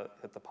hit the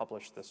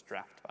publish this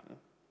draft button.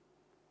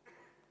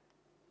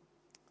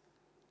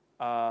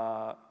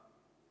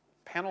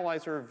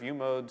 Panelizer view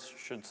modes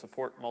should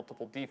support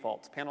multiple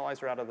defaults.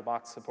 Panelizer out of the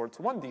box supports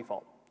 1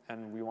 default,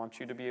 and we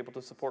want you to be able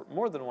to support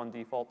more than 1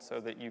 default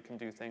so that you can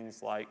do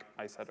things like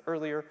I said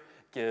earlier,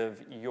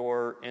 give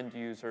your end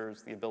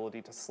users the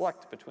ability to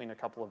select between a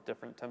couple of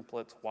different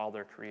templates while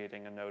they're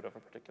creating a node of a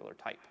particular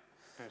type.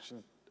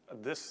 Actually,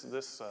 this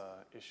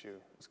issue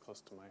is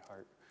close to my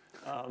heart.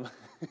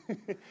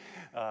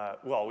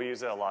 Well, we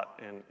use it a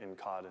lot in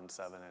COD and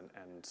 7,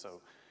 and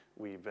so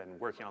we've been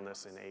working on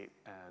this in 8,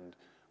 and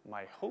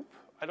my hope,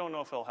 I don't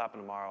know if it'll happen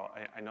tomorrow.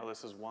 I know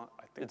this is one,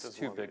 I think it's this is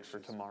too one of the big for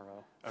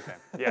tomorrow. Okay,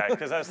 yeah,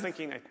 because I was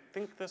thinking, I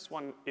think this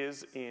one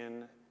is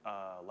in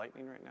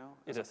Lightning right now.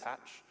 It is. A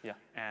patch. Yeah.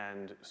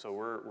 And so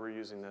we're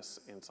using this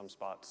in some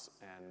spots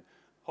and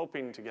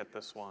hoping to get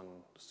this one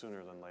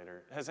sooner than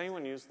later. Has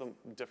anyone used the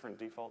different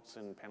defaults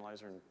in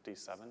Panelizer and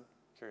D7?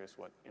 Curious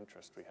what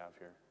interest we have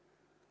here.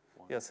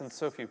 Yeah, since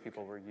so few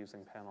people were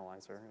using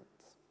Panelizer.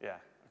 Yeah,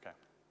 okay.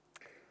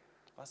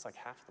 Well, that's like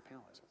half the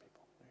Panelizer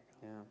people.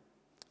 There you go.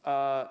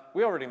 Yeah.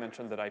 We already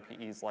mentioned that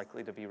IPE is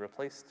likely to be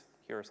replaced.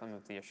 Here are some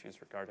of the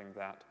issues regarding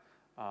that.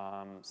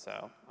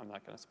 So I'm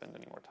not going to spend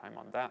any more time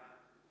on that.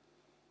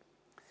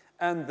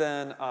 And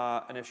then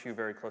an issue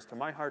very close to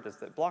my heart is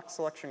that block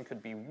selection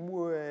could be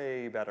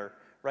way better.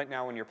 Right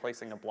now, when you're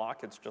placing a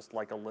block, it's just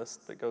like a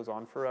list that goes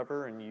on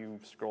forever, and you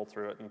scroll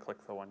through it and click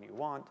the one you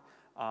want.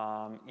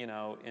 You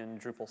know, in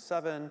Drupal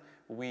 7,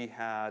 we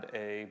had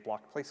a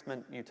block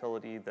placement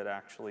utility that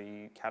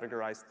actually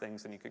categorized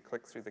things, and you could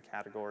click through the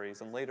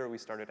categories. And later, we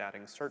started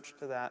adding search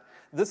to that.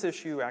 This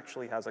issue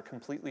actually has a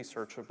completely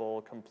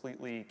searchable,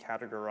 completely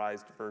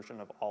categorized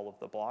version of all of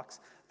the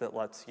blocks that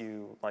lets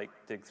you like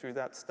dig through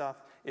that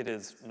stuff. It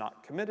is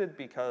not committed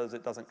because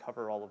it doesn't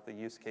cover all of the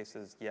use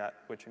cases yet,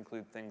 which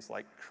include things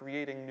like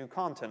creating new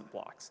content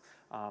blocks.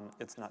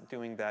 It's not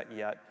doing that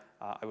yet.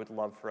 I would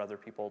love for other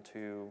people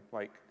to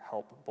like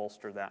help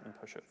bolster that and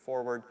push it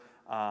forward.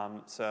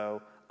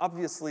 So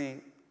obviously,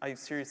 I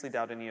seriously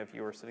doubt any of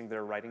you are sitting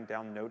there writing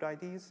down node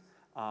IDs.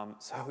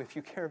 So if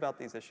you care about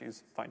these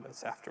issues, find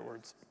us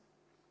afterwards,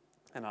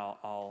 and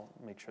I'll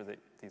make sure that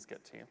these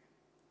get to you.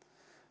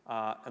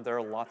 And there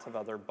are lots of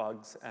other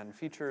bugs and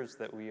features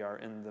that we are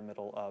in the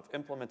middle of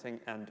implementing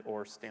and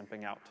or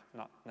stamping out,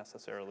 not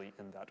necessarily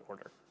in that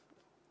order.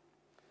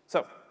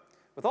 So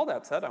with all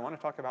that said, I want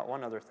to talk about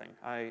one other thing.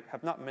 I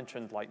have not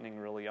mentioned Lightning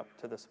really up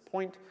to this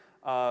point.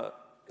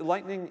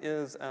 Lightning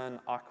is an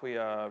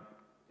Acquia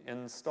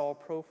install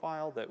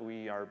profile that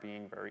we are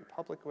being very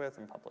public with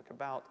and public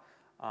about.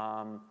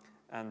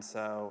 And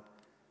so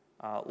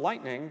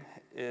Lightning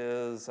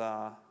is,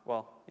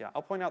 well, yeah,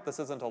 I'll point out this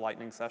isn't a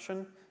Lightning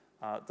session.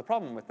 The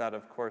problem with that,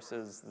 of course,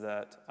 is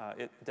that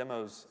it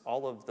demos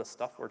all of the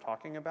stuff we're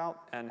talking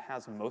about and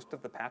has most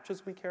of the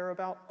patches we care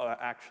about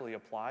actually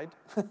applied.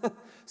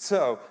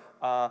 So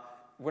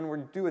when we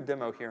do a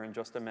demo here in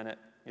just a minute,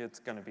 it's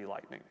going to be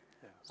Lightning.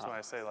 Yeah. So when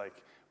I say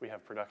like we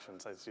have production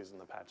sites using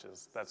the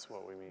patches, that's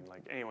what we mean.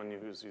 Like anyone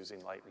who's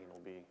using Lightning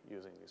will be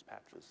using these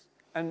patches.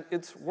 And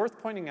it's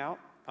worth pointing out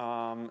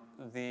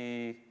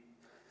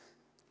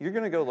you're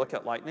going to go look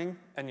at Lightning,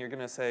 and you're going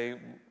to say,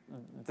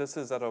 this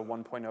is at a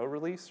 1.0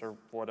 release, or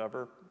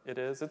whatever it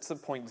is. It's a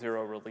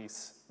 0.0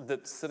 release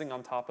that's sitting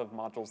on top of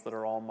modules that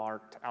are all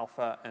marked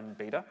alpha and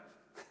beta,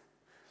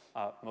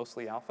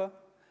 mostly alpha.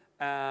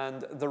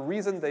 And the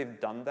reason they've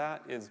done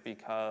that is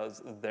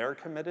because they're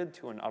committed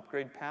to an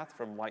upgrade path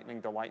from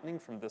Lightning to Lightning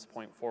from this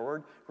point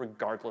forward,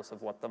 regardless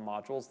of what the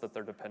modules that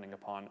they're depending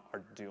upon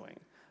are doing.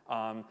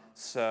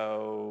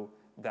 So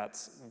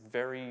that's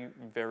very,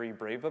 very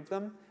brave of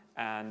them.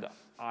 And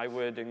I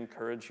would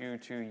encourage you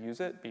to use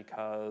it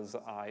because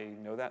I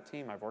know that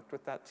team, I've worked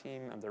with that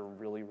team, and they're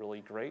really,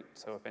 really great.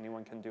 So if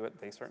anyone can do it,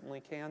 they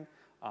certainly can.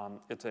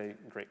 It's a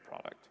great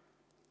product.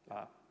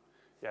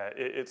 Yeah,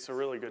 it's a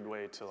really good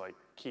way to like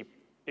keep,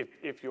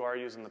 if you are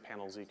using the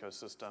panels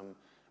ecosystem,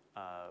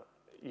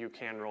 you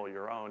can roll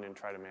your own and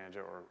try to manage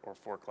it, or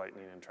fork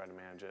Lightning and try to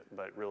manage it.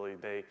 But really,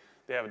 they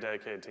have a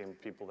dedicated team of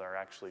people that are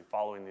actually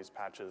following these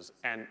patches,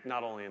 and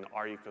not only in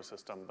our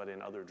ecosystem, but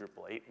in other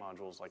Drupal 8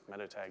 modules, like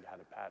MetaTag had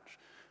a patch.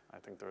 I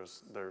think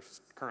they're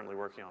currently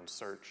working on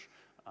search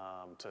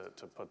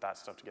to put that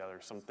stuff together.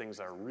 Some things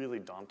that are really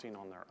daunting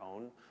on their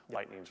own, yep.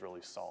 Lightning's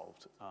really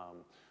solved.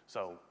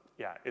 So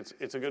yeah,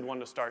 it's a good one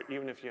to start.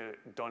 Even if you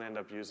don't end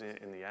up using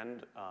it in the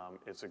end,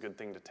 it's a good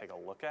thing to take a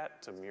look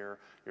at to mirror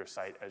your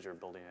site as you're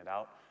building it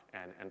out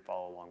and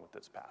follow along with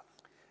its path.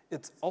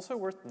 It's also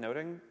worth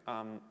noting,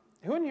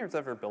 who in here has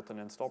ever built an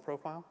install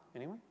profile?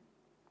 Anyone?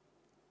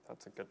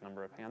 That's a good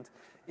number of hands.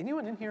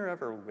 Anyone in here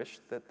ever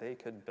wished that they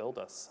could build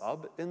a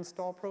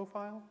sub-install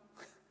profile?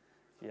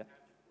 Yeah.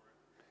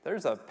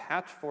 There's a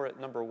patch for it,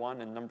 number one,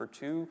 and number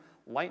two,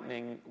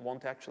 Lightning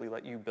won't actually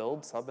let you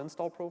build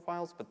sub-install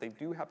profiles, but they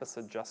do have a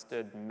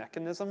suggested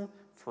mechanism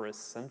for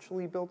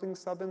essentially building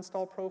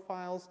sub-install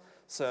profiles.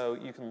 So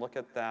you can look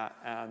at that,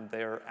 and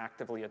they're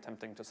actively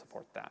attempting to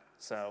support that.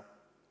 So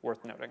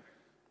worth noting.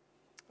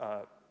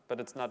 But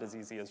it's not as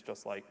easy as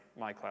just like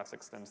my class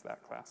extends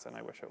that class, and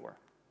I wish it were.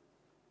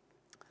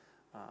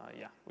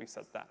 Yeah, we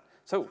said that.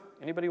 So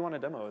anybody want a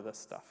demo of this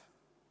stuff?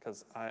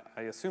 Because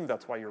I assume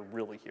that's why you're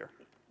really here.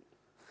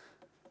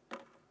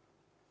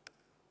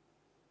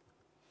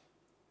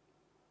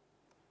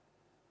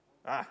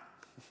 Ah.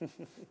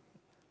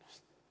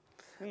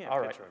 Yeah, all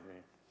right. picture of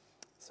me.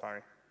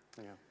 Sorry.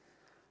 Yeah.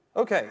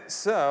 Okay,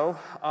 so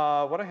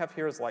what I have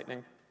here is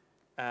Lightning,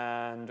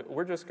 and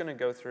we're just going to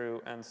go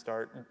through and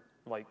start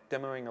like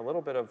demoing a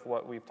little bit of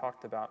what we've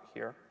talked about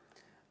here.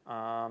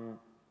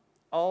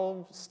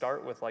 I'll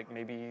start with like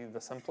maybe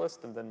the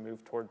simplest and then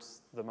move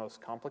towards the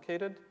most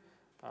complicated,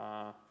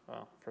 well,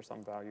 for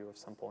some value of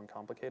simple and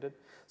complicated.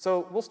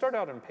 So we'll start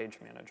out in Page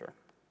Manager.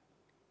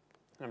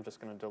 And I'm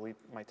just going to delete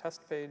my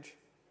test page,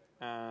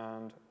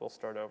 and we'll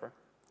start over.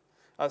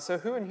 So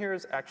who in here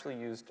has actually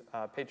used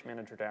Page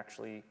Manager to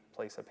actually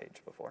place a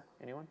page before?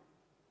 Anyone?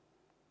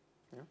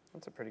 Yeah,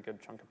 that's a pretty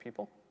good chunk of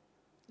people.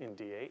 In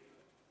D8?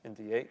 In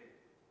D8.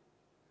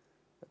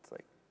 That's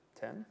like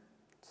 10.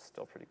 It's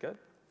still pretty good.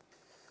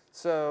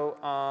 So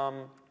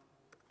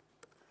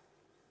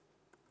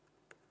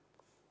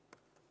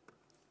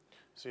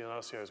So you'll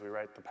notice here as we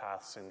write the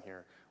paths in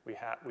here,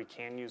 we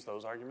can use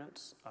those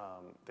arguments.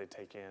 They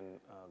take in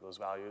those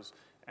values,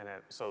 and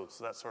so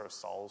that sort of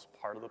solves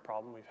part of the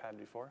problem we've had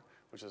before,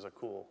 which is a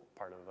cool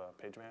part of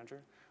Page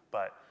Manager.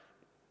 But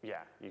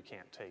yeah, you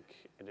can't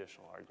take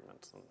additional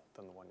arguments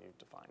than the one you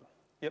define.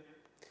 Yep.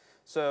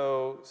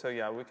 So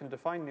yeah, we can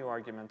define new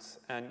arguments,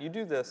 and you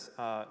do this,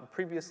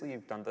 previously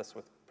you've done this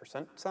with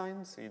percent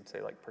signs, so you'd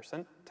say like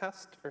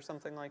 %test or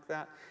something like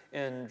that.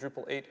 In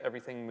Drupal 8,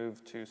 everything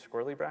moved to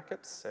squirrely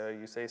brackets, so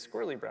you say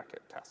squirrely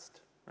bracket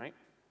test, right?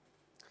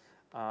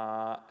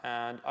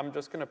 And I'm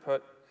just gonna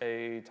put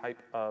a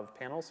type of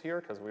panels here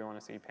because we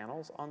wanna see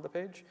panels on the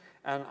page,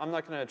 and I'm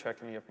not gonna check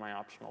any of my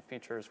optional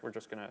features, we're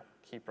just gonna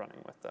keep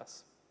running with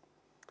this.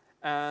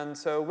 And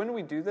so when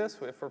we do this,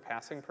 if we're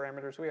passing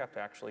parameters, we have to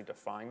actually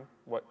define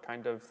what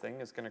kind of thing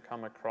is going to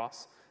come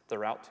across the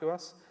route to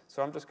us.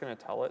 So I'm just going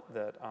to tell it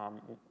that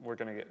we're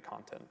going to get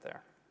content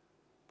there.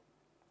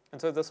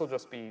 And so this will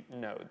just be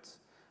nodes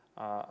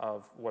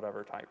of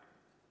whatever type.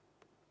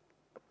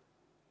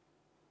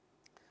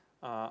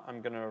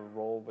 I'm going to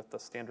roll with the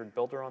standard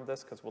builder on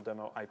this because we'll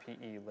demo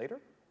IPE later.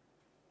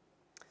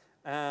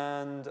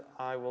 And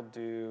I will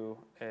do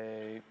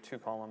a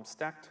 2-column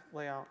stacked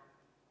layout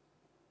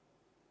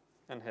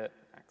and hit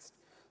next.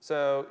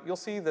 So you'll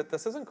see that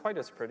this isn't quite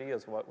as pretty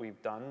as what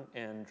we've done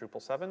in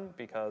Drupal 7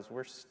 because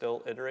we're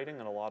still iterating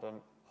on a lot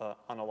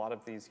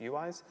of these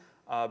UIs,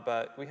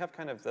 but we have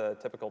kind of the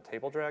typical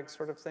table drag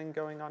sort of thing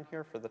going on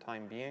here for the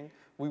time being.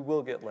 We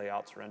will get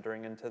layouts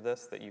rendering into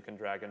this that you can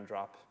drag and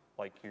drop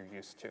like you're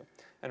used to.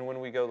 And when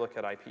we go look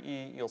at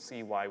IPE, you'll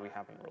see why we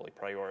haven't really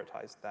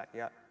prioritized that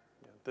yet.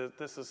 Yeah,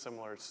 this is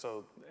similar.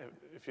 So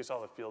if you saw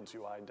the Fields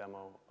UI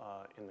demo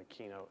in the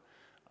keynote,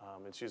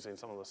 it's using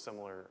some of the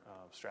similar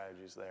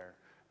strategies there.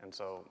 And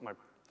so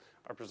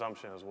our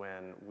presumption is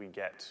when we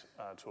get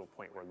to a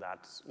point where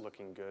that's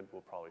looking good,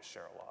 we'll probably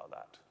share a lot of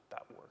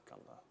that work on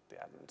the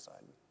admin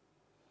side.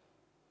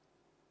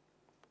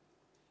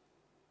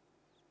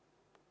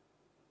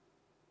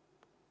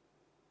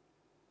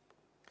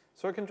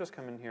 So I can just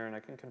come in here and I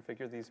can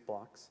configure these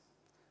blocks.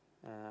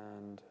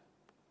 And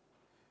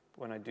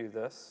when I do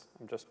this,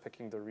 I'm just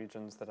picking the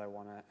regions that I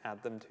want to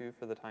add them to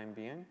for the time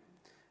being.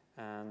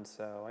 And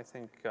so I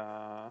think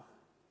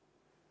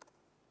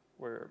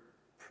we're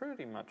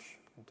pretty much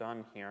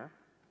done here.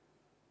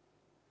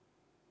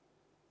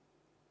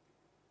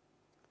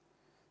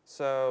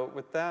 So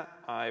with that,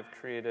 I've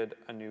created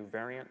a new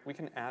variant. We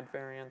can add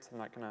variants. I'm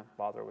not going to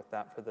bother with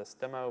that for this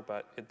demo,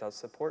 but it does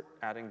support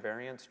adding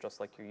variants just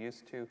like you're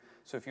used to.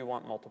 So if you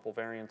want multiple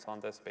variants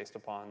on this based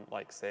upon,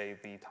 like, say,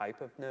 the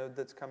type of node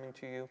that's coming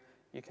to you,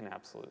 you can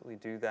absolutely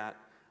do that.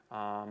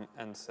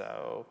 And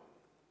so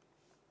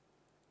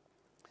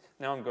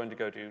now I'm going to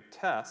go to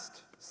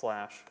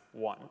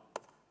test/1.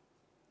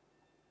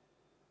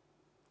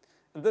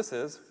 And this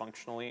is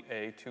functionally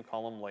a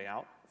 2-column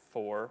layout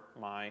for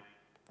my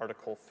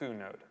article foo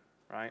node,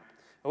 right?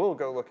 And we'll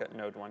go look at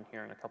node 1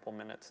 here in a couple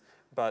minutes.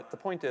 But the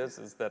point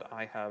is that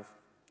I have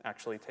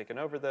actually taken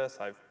over this.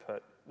 I've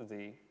put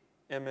the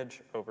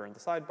image over in the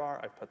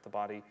sidebar. I've put the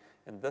body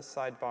in this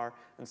sidebar.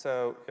 And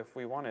so if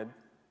we wanted,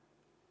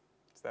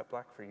 is that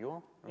black for you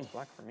all? That's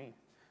black for me.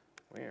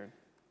 Weird.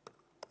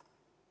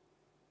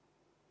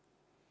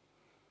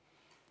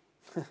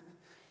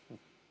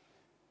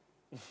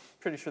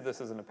 Pretty sure this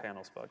isn't a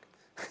panels bug.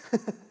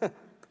 All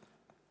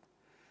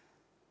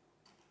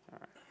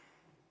right.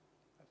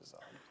 That is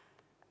odd.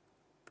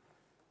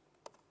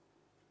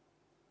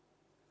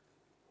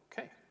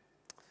 Okay,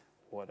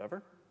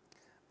 whatever.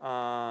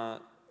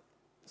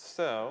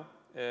 So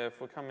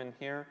if we come in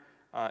here,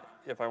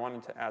 if I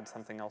wanted to add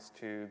something else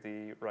to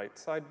the right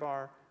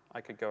sidebar,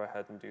 I could go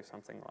ahead and do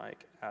something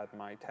like add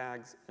my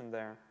tags in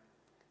there.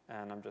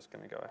 And I'm just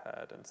going to go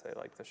ahead and say,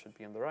 like, this should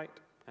be in the right,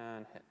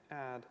 and hit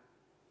add.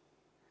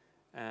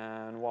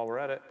 And while we're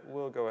at it,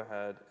 we'll go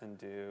ahead and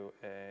do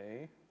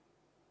a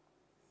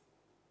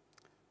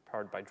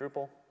powered by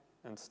Drupal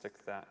and stick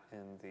that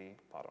in the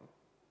bottom.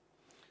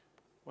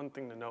 One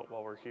thing to note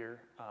while we're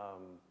here,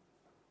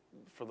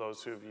 for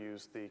those who have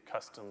used the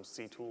custom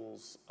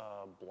CTools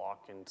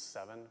block in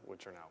 7,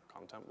 which are now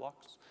content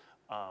blocks,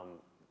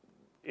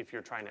 if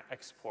you're trying to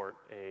export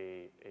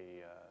a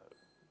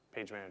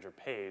Page Manager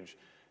page,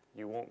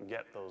 you won't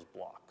get those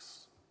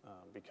blocks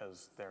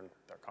because they're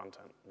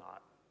content,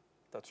 not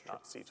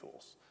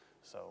CTools.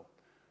 So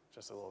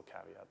just a little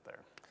caveat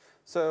there.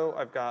 So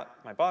I've got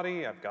my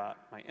body, I've got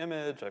my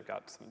image, I've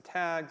got some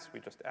tags.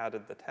 We just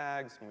added the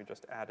tags, and we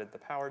just added the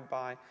powered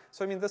by.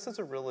 So I mean, this is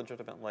a real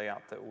legitimate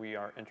layout that we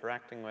are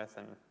interacting with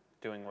and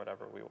doing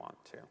whatever we want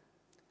to.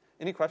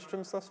 Any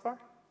questions thus far?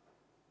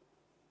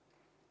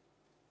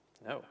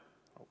 No.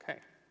 Okay.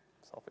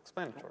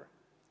 Self-explanatory.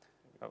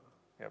 Oh,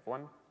 we have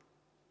one?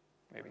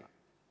 Maybe.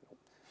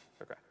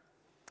 Okay.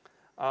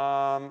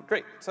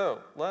 Great.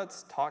 So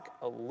let's talk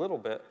a little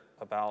bit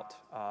about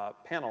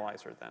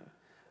Panelizer then.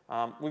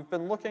 We've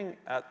been looking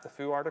at the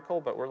foo article,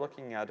 but we're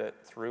looking at it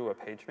through a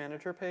Page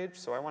Manager page,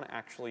 so I want to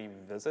actually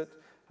visit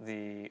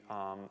the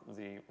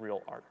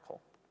real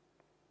article.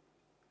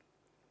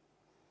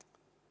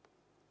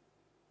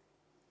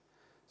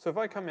 So if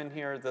I come in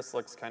here, this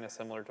looks kind of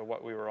similar to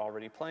what we were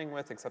already playing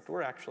with, except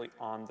we're actually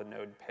on the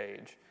node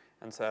page.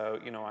 And so,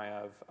 you know, I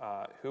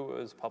have who it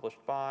was published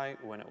by,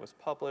 when it was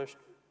published,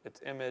 its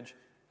image,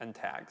 and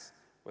tags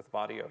with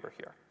body over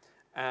here.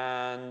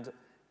 And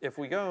if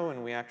we go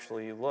and we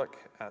actually look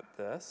at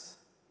this,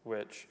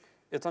 which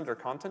it's under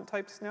content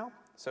types now.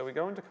 So we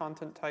go into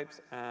content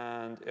types,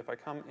 and if I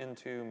come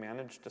into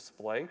manage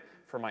display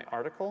for my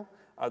article,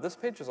 this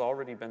page has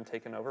already been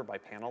taken over by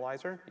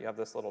Panelizer. You have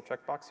this little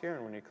checkbox here,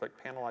 and when you click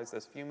Panelize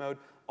this view mode,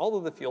 all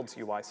of the Fields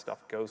UI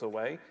stuff goes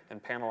away,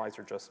 and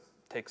Panelizer just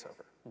takes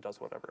over and does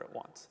whatever it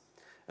wants.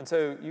 And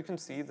so you can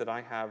see that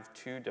I have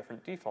two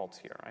different defaults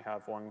here. I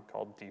have one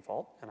called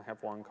default, and I have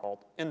one called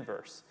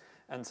inverse.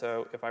 And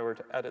so if I were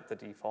to edit the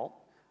default,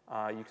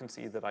 you can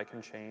see that I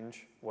can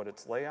change what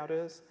its layout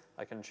is.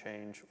 I can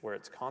change where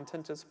its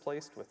content is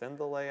placed within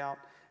the layout.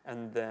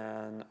 And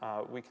then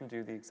we can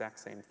do the exact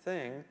same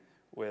thing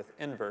with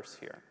inverse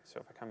here. So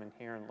if I come in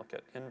here and look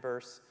at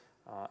inverse,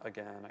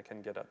 again, I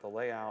can get at the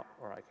layout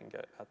or I can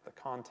get at the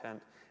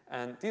content.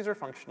 And these are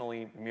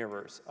functionally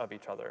mirrors of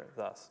each other,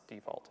 thus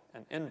default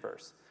and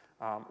inverse.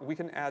 We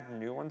can add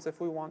new ones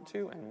if we want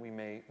to, and we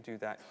may do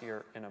that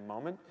here in a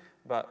moment.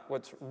 But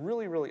what's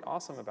really, really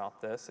awesome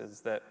about this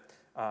is that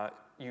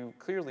you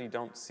clearly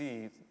don't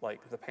see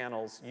like the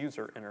panel's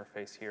user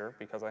interface here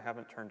because I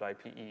haven't turned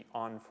IPE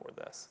on for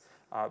this.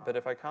 But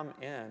if I come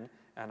in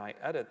and I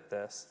edit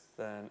this,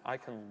 then I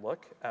can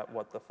look at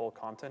what the full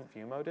content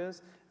view mode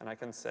is, and I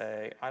can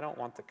say, I don't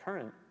want the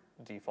current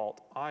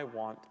default, I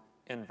want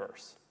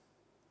inverse.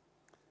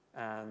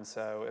 And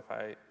so if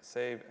I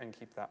save and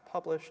keep that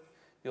published,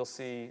 you'll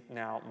see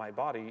now my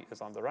body is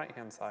on the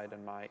right-hand side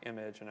and my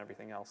image and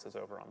everything else is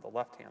over on the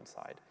left-hand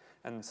side.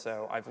 And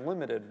so I've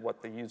limited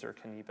what the user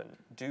can even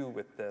do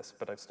with this,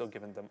 but I've still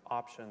given them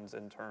options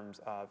in terms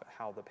of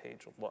how the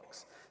page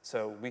looks.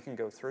 So we can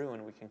go through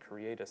and we can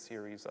create a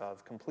series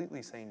of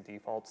completely sane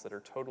defaults that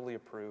are totally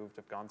approved,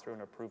 have gone through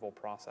an approval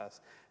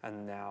process,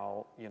 and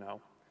now, you know,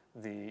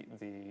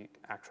 the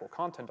actual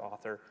content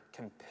author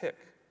can pick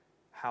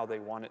how they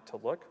want it to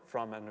look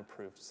from an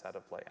approved set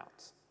of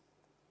layouts.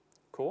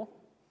 Cool?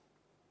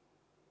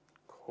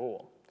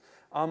 Cool.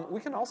 We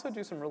can also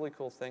do some really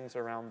cool things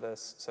around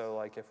this. So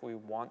like if we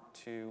want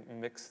to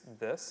mix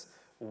this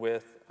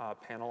with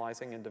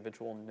panelizing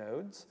individual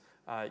nodes,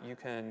 you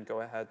can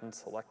go ahead and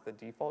select the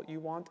default you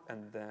want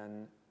and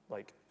then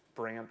like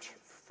branch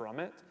from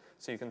it.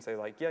 So you can say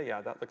like,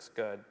 yeah, that looks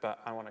good, but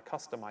I want to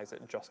customize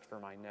it just for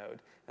my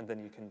node. And then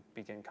you can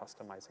begin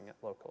customizing it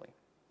locally.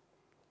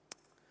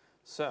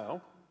 So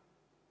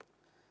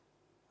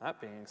that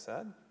being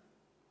said,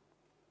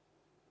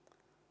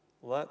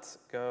 let's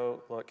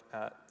go look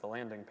at the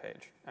landing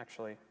page.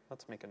 Actually,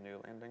 let's make a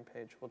new landing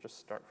page. We'll just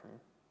start from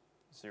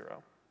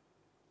 0.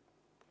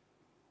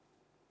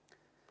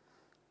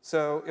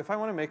 So if I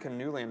want to make a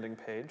new landing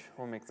page,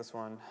 we'll make this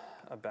one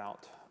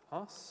about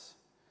us.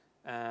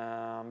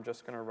 I'm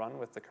just going to run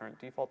with the current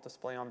default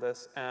display on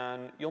this.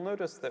 And you'll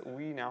notice that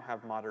we now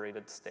have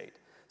moderated state.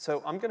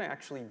 So I'm going to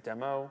actually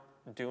demo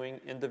doing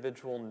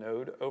individual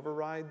node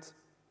overrides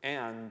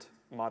and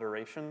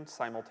moderation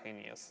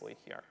simultaneously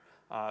here.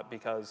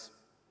 Because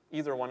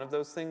either one of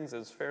those things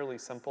is fairly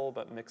simple,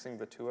 but mixing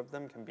the two of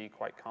them can be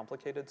quite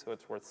complicated, so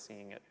it's worth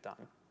seeing it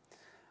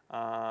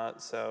done.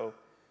 So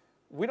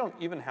we don't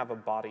even have a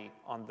body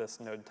on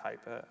this node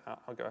type.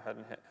 I'll go ahead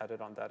and hit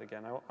edit on that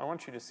again. I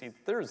want you to see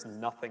there's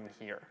nothing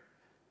here.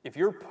 If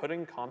you're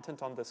putting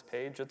content on this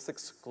page, it's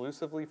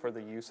exclusively for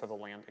the use of a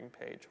landing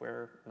page.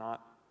 We're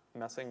not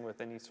messing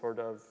with any sort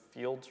of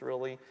fields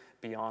really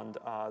beyond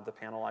the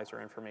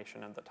panelizer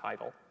information and the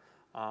title.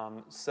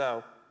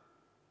 So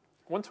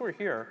once we're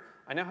here,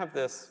 I now have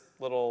this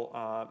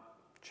little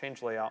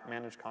change layout,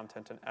 manage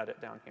content, and edit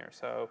down here.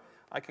 So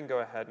I can go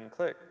ahead and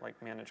click like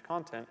manage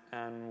content,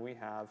 and we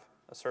have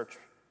a search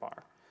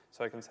bar.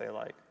 So I can say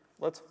like,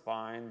 let's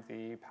find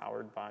the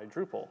powered by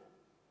Drupal.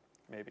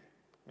 Maybe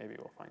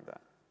we'll find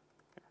that.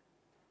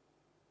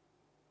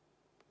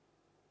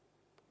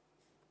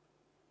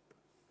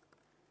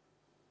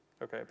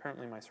 Okay,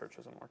 apparently my search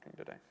isn't working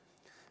today.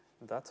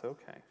 That's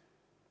okay.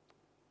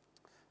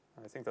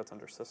 I think that's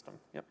under system.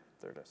 Yep,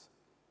 there it is.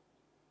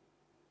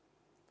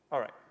 All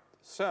right,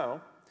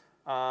 so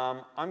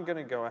I'm going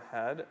to go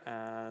ahead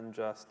and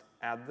just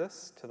add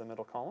this to the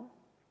middle column.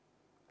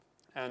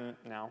 And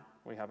now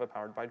we have a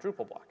powered by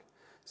Drupal block.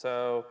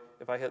 So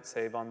if I hit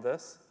save on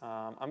this,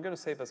 I'm going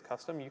to save as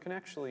custom. You can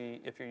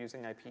actually, if you're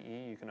using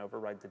IPE, you can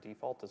override the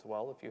default as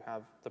well if you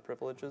have the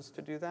privileges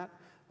to do that.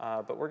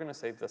 But we're going to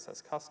save this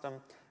as custom.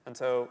 And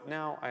so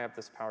now I have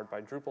this powered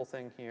by Drupal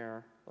thing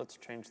here. Let's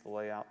change the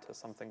layout to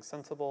something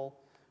sensible,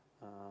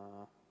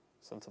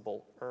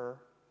 sensible-er.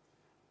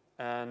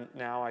 And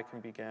now I can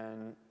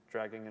begin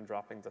dragging and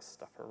dropping this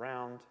stuff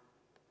around.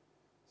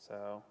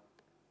 So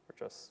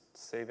we're just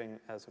saving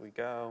as we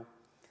go.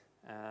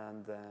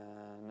 And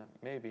then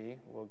maybe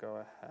we'll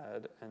go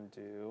ahead and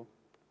do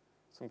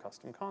some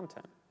custom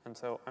content. And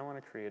so I want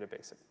to create a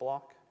basic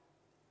block.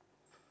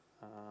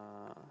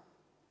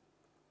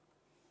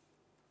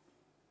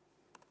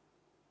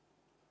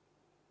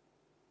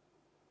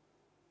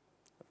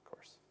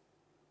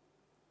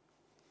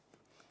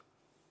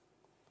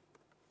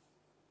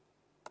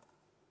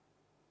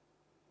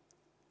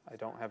 I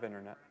don't have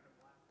internet.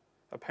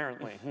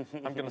 Apparently.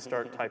 I'm going to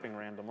start typing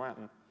random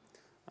Latin.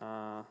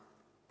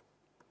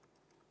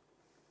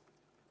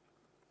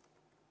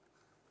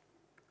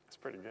 It's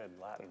pretty good,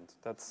 Latin.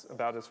 That's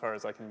about as far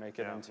as I can make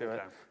it into okay.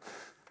 it.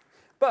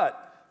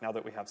 But now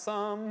that we have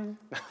some...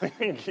 You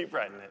can keep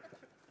writing it.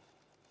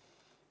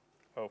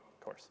 Oh, of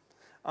course.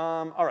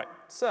 All right,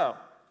 so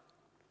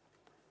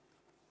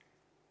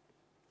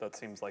that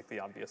seems like the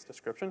obvious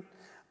description.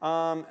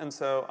 And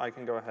so I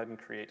can go ahead and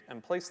create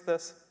and place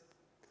this.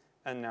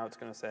 And now it's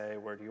going to say,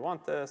 where do you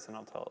want this? And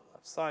I'll tell it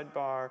left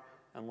sidebar.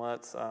 And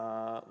let's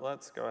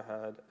go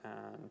ahead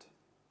and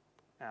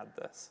add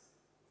this.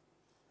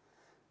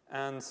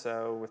 And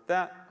so with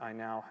that, I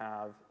now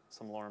have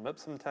some lorem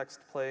ipsum text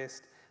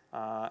placed.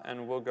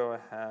 And we'll go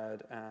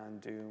ahead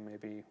and do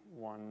maybe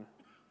one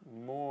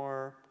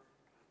more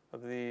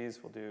of these.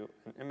 We'll do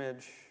an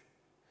image.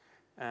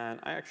 And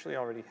I actually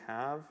already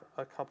have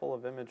a couple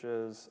of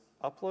images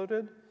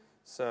uploaded.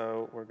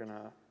 So we're going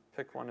to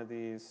pick one of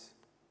these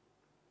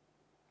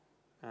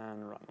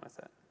and run with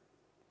it.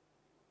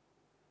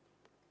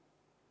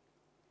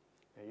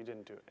 Yeah, you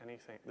didn't do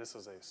anything. This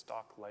is a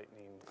stock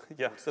Lightning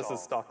Yeah, install. this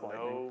is stock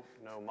Lightning.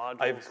 No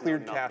modules, I've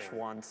cleared no cache nothing.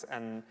 once.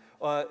 And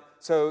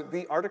so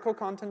the article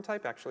content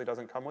type actually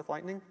doesn't come with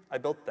Lightning. I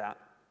built that,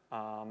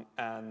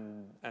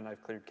 and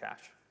I've cleared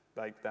cache.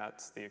 Like,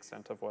 that's the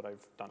extent of what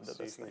I've done to So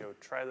this you thing. can go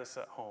try this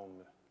at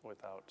home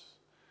without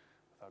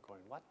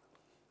going, what?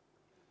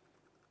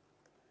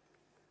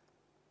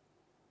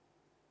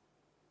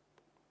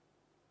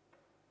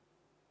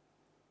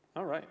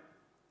 All right.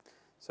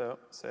 So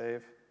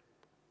save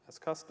as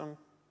custom.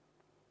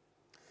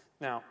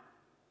 Now,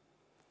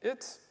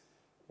 it's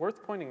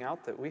worth pointing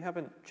out that we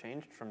haven't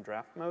changed from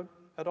draft mode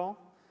at all.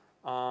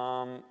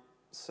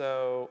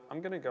 So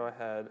I'm going to go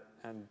ahead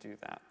and do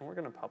that. And we're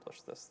going to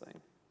publish this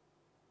thing.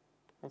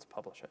 Let's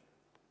publish it.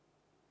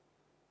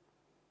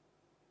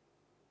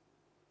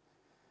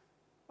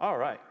 All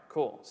right,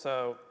 cool.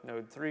 So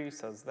node 3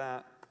 says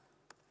that.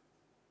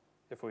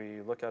 If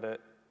we look at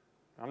it,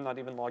 I'm not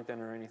even logged in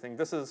or anything.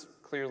 This is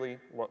clearly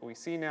what we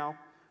see now.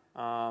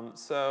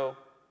 So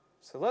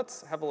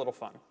let's have a little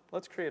fun.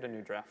 Let's create a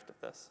new draft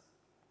of this.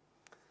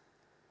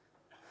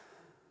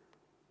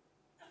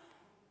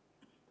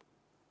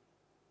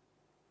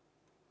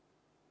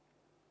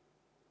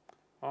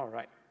 All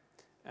right,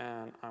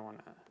 and I want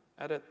to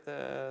edit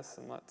this,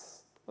 and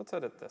let's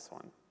edit this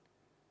one,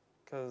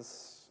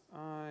 because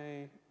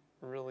I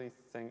really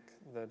think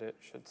that it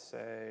should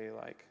say,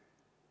 like,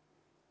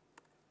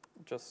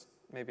 just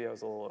maybe I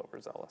was a little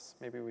overzealous.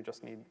 Maybe we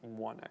just need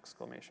one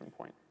exclamation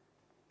point.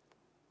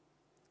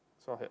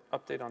 So I'll hit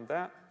update on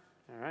that.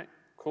 All right,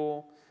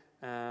 cool.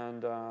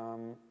 And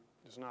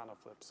There's not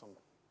enough ipsum.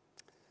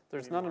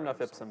 there's not enough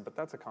ipsum, but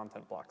that's a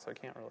content block, so I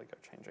can't really go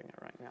changing it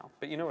right now.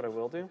 But you know what I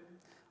will do?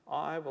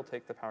 I will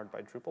take the powered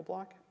by Drupal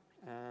block,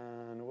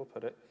 and we'll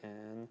put it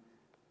in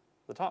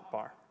the top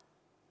bar.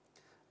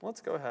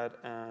 Let's go ahead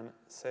and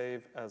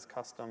save as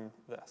custom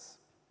this.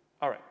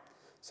 All right,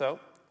 so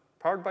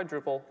powered by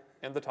Drupal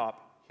in the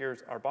top,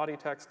 here's our body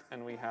text,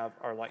 and we have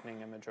our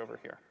lightning image over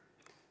here.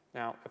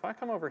 Now, if I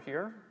come over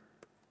here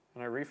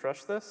and I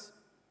refresh this,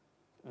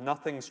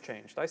 nothing's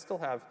changed. I still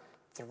have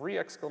 3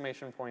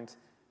 exclamation points,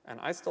 and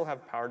I still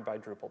have powered by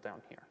Drupal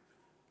down here.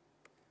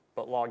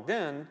 But logged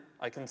in,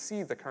 I can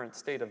see the current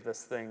state of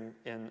this thing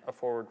in a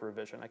forward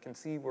revision. I can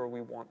see where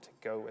we want to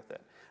go with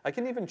it. I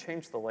can even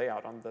change the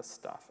layout on this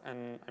stuff.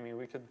 And I mean,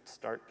 we could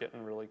start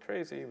getting really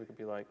crazy. We could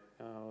be like,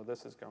 oh,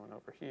 this is going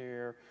over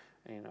here.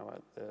 And you know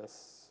what,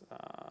 this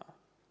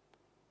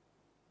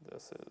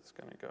is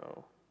going to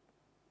go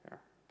here.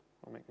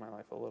 We'll make my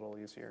life a little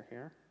easier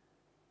here.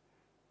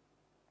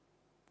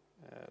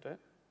 Edit.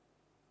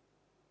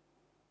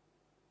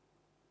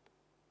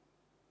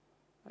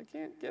 I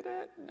can't get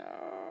it,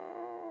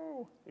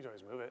 no. You can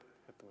always move it,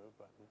 hit the move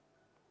button.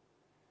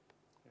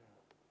 Yeah.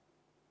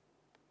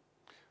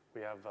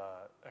 We have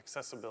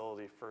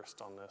accessibility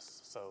first on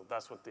this, so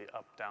that's what the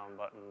up, down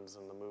buttons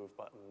and the move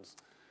buttons,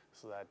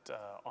 so that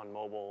on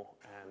mobile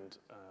and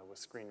with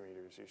screen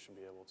readers, you should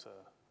be able to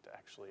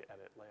actually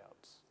edit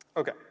layouts.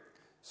 Okay,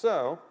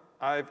 so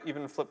I've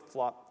even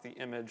flip-flopped the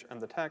image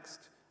and the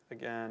text.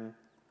 Again,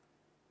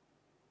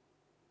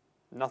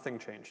 nothing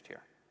changed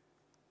here.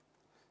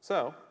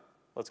 So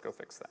let's go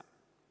fix that.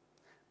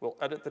 We'll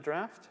edit the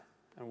draft,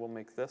 and we'll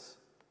make this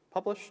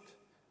published,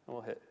 and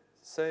we'll hit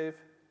save.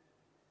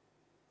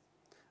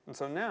 And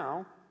so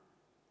now,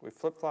 we've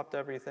flip-flopped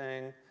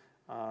everything.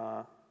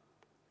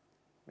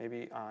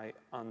 Maybe I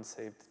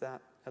unsaved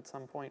that at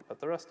some point, but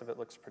the rest of it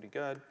looks pretty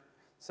good.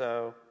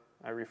 So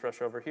I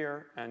refresh over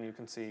here, and you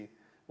can see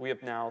we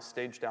have now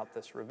staged out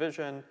this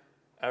revision.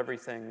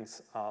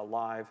 Everything's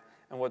live.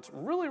 And what's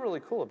really,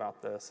 really cool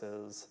about this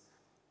is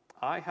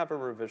I have a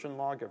revision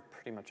log of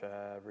pretty much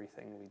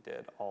everything we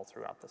did all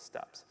throughout the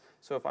steps.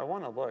 So if I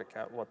want to look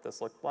at what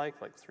this looked like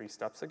 3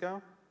 steps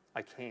ago,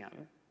 I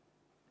can,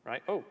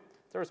 right? Oh,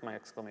 there's my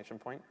exclamation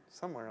point.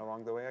 Somewhere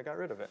along the way, I got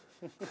rid of it,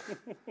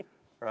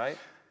 right?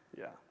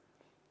 Yeah.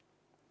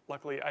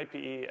 Luckily,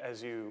 IPE,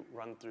 as you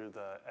run through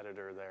the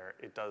editor there,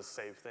 it does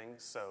save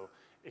things, so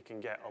it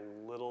can get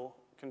a little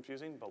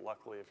confusing, but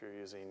luckily if you're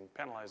using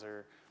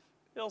Panelizer,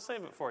 it'll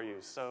save it for you.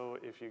 So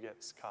if you get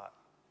caught,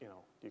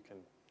 you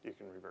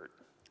can revert.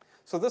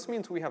 So this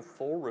means we have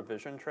full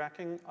revision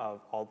tracking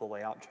of all the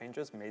layout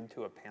changes made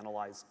to a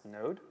panelized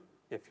node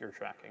if you're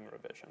tracking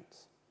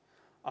revisions,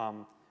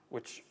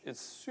 which is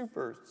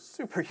super,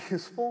 super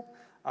useful.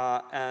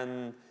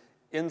 And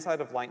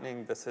inside of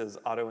Lightning, this is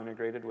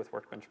auto-integrated with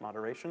Workbench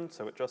moderation,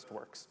 so it just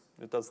works.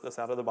 It does this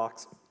out of the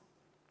box.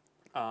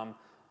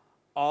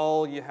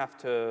 All you have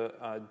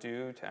to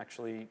do to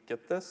actually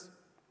get this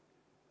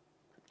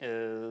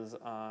is,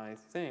 I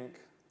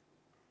think,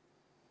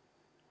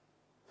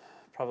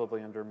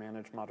 probably under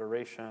Manage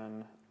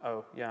Moderation.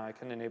 Oh, yeah, I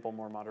can enable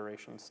more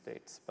moderation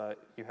states,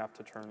 but you have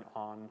to turn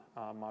on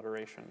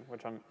moderation,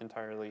 which I'm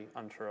entirely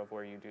unsure of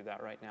where you do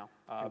that right now.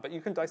 But you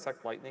can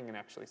dissect Lightning and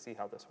actually see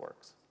how this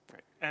works.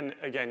 Right. And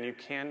again, you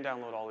can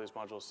download all these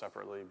modules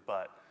separately,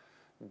 but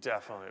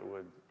definitely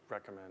would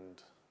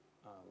recommend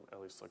at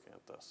least looking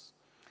at this.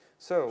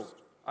 So,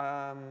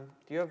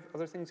 do you have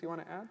other things you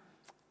want to add?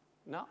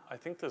 No, I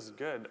think this is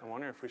good. I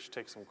wonder if we should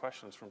take some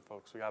questions from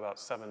folks. We got about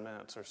 7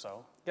 minutes or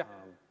so. Yeah.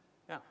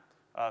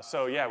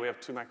 So yeah, we have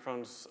 2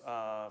 microphones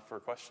for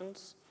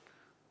questions,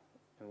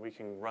 and we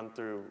can run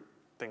through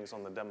things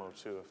on the demo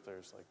too if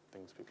there's like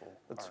things people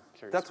are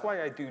curious That's about.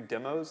 why I do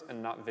demos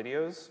and not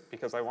videos,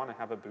 because I want to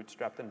have a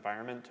bootstrapped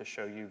environment to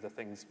show you the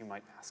things you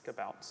might ask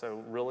about.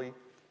 So really,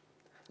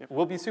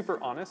 we'll be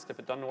super honest. If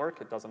it doesn't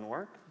work, it doesn't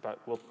work, but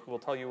we'll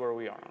tell you where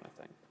we are on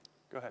a thing.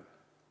 Go ahead.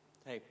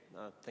 Hey,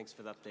 thanks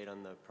for the update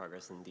on the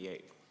progress in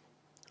D8.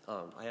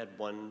 I had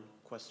one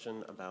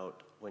question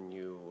about when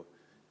you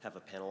have a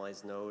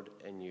panelized node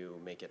and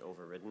you make it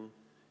overridden.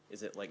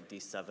 Is it like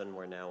D7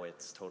 where now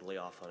it's totally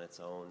off on its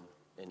own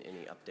and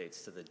any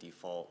updates to the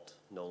default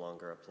no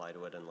longer apply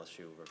to it unless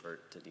you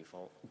revert to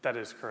default? That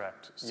is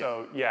correct.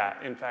 So yeah,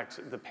 in fact,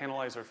 the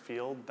panelizer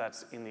field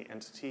that's in the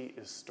entity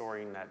is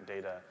storing that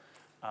data.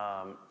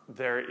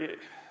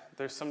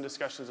 There's some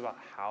discussions about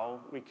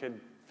how we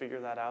could figure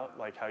that out,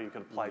 like how you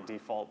could apply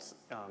defaults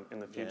in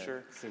the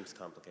future. Yeah, it seems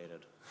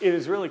complicated. It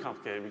is really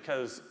complicated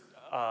because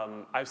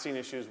I've seen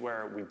issues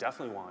where we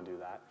definitely want to do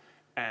that,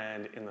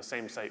 and in the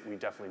same site we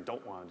definitely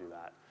don't want to do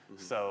that.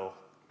 So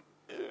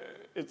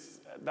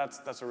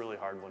that's a really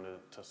hard one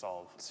to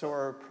solve. So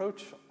our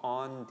approach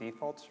on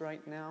defaults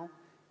right now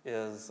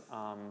is,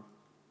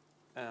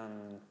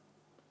 and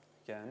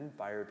again,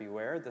 buyer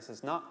beware, this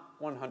is not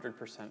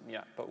 100%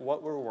 yet, but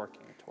what we're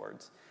working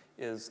towards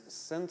is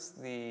since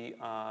the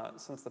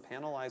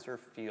Panelizer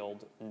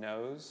field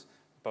knows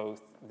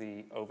both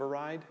the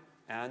override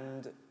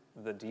and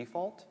the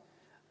default,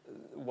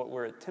 what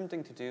we're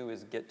attempting to do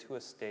is get to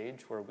a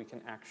stage where we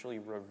can actually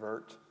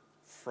revert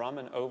from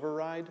an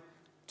override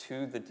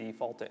to the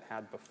default it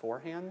had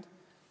beforehand.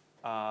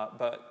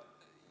 But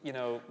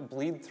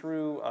bleed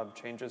through of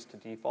changes to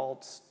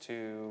defaults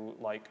to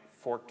like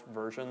forked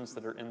versions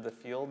that are in the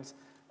fields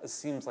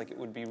seems like it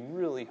would be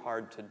really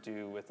hard to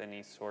do with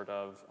any sort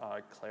of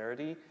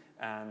clarity,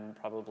 and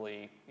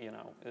probably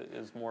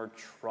is more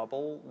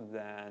trouble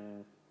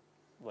than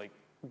like.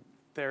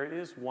 There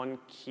is one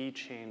key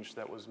change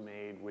that was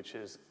made, which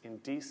is in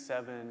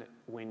D7,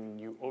 when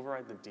you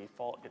override the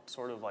default, it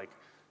sort of like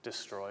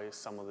destroys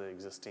some of the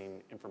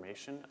existing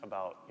information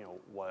about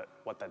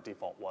what that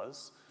default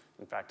was.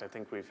 In fact, I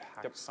think we've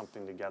hacked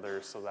something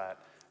together so that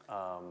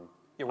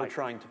yeah, we're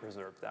trying to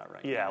preserve that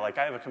right now. Yeah, like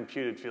I have a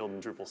computed field in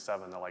Drupal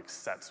 7 that like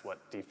sets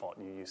what default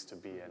you used to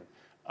be in.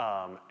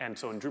 And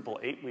so in Drupal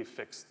 8, we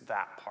fixed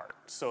that part.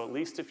 So at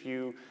least if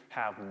you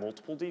have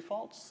multiple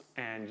defaults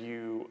and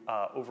you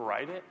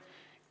override it,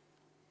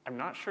 I'm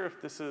not sure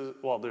if this is,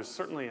 well, there's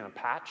certainly in a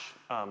patch,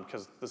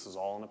 because this is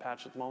all in a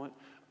patch at the moment,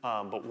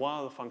 but one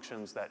of the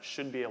functions that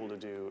should be able to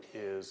do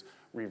is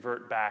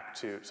revert back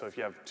to, so if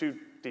you have 2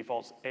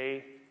 defaults,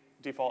 A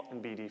default and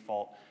B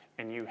default,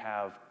 and you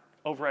have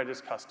override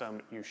is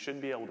custom, you should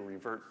be able to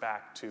revert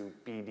back to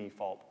B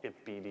default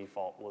if B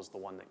default was the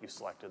one that you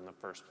selected in the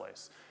first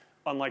place.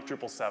 Unlike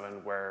Drupal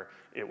 7, where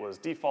it was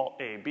default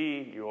A,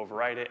 B, you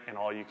override it, and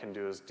all you can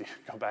do is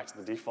go back to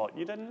the default.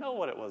 You didn't know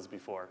what it was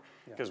before,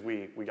 because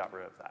we got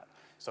rid of that.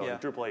 So in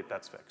Drupal 8,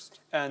 that's fixed.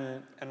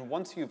 And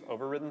once you've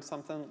overridden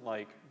something,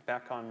 like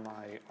back on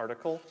my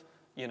article,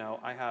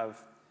 I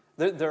have,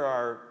 there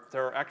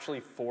are actually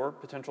 4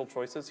 potential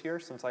choices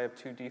here, since I have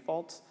 2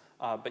 defaults,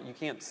 but you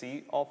can't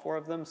see all 4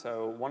 of them.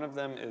 So one of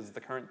them is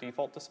the current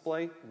default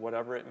display,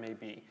 whatever it may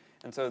be.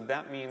 And so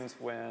that means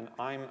when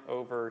I'm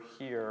over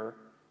here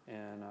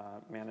in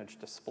Manage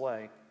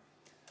Display,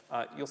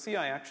 you'll see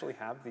I actually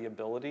have the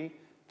ability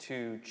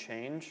to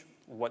change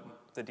what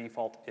the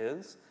default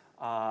is.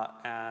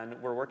 And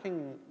we're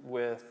working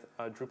with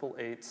Drupal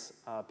 8's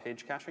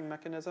page caching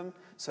mechanism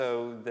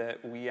so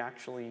that we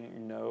actually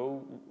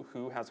know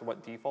who has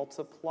what defaults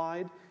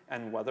applied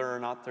and whether or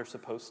not they're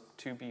supposed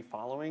to be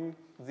following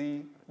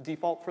the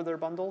default for their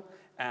bundle.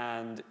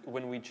 And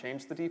when we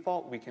change the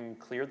default, we can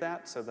clear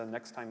that so the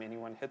next time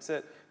anyone hits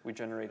it, we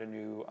generate a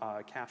new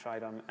cache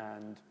item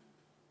and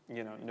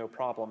no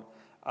problem.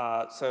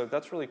 So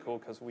that's really cool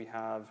because we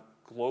have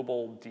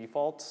global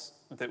defaults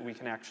that we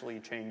can actually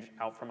change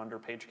out from under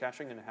page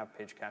caching and have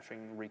page caching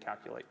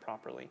recalculate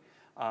properly.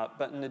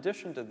 But in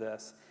addition to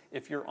this,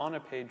 if you're on a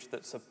page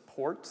that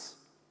supports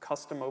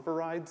custom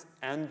overrides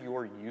and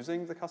you're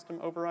using the custom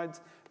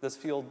overrides, this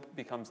field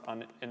becomes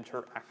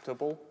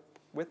uninteractable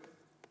with.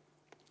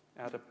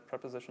 Add a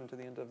preposition to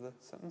the end of the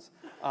sentence.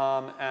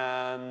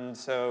 And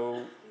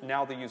so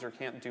now the user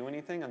can't do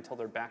anything until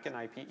they're back in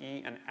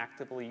IPE and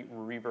actively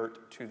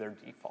revert to their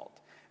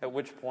default. At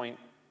which point,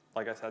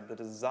 like I said, the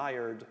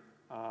desired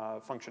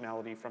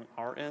functionality from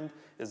our end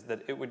is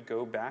that it would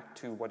go back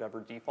to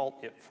whatever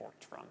default it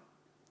forked from.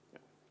 Yeah.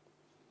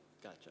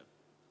 Gotcha.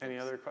 Any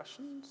other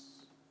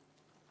questions?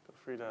 Feel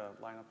free to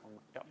line up on.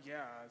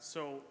 Yeah.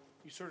 So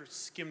you sort of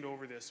skimmed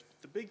over this.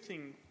 The big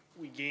thing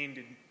we gained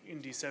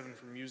in D7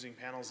 from using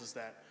panels is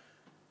that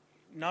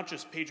not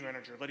just Page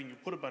Manager letting you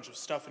put a bunch of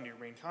stuff into your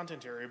main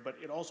content area, but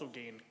it also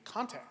gained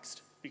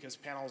context because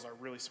panels are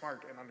really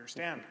smart and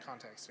understand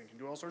context and can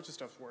do all sorts of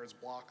stuff, whereas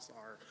blocks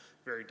are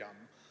very dumb.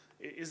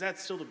 Is that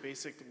still the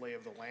basic lay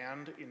of the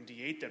land in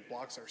D8, that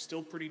blocks are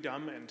still pretty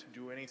dumb, and to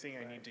do anything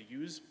I need to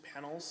use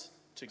panels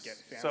to get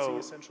fancy,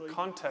 essentially?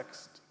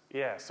 Context,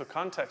 yeah, so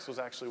context was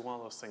actually one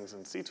of those things in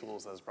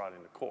CTools that was brought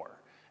into core.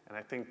 And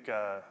I think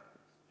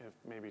if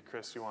maybe,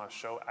 Chris, you want to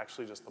show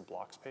actually just the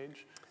blocks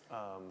page.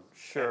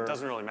 Sure. It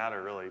doesn't really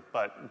matter, really.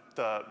 But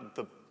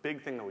the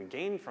big thing that we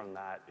gained from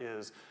that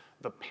is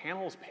the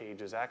panels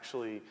page is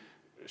actually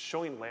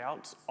showing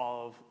layouts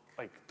of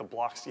like the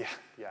blocks.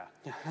 Yeah.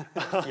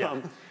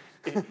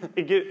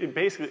 It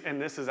basically,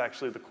 and this is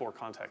actually the core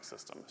context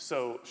system.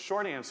 So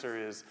short answer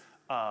is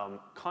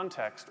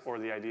context, or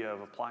the idea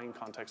of applying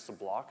context to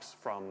blocks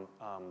from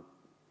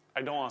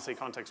I don't want to say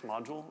context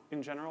module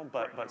in general,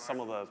 but some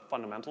of the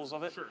fundamentals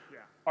of it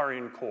are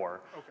in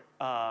core.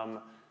 Okay.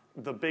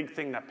 The big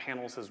thing that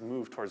panels has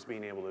moved towards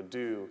being able to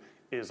do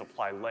is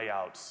apply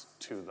layouts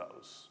to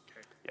those.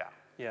 Okay. Yeah.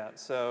 Yeah,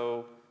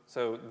 so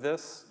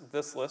this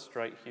list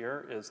right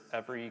here is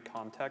every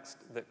context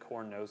that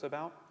core knows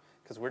about,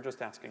 because we're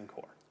just asking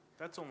core.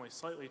 That's only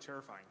slightly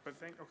terrifying, but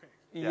okay.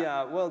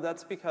 Yeah, well,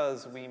 that's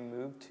because we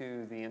moved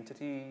to the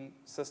entity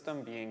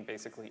system being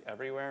basically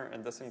everywhere,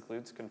 and this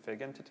includes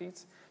config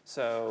entities.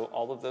 So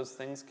all of those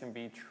things can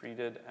be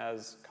treated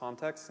as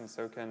context, and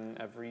so can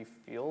every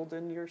field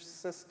in your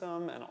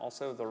system, and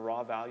also the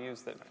raw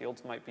values that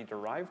fields might be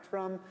derived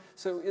from.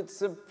 So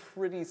it's a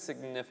pretty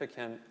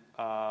significant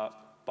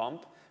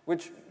bump,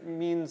 which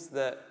means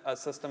that a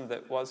system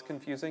that was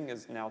confusing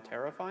is now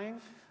terrifying.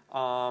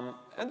 And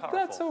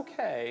that's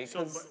okay,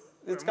 because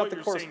it's got the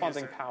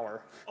corresponding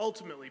power.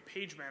 Ultimately,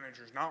 Page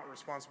Manager is not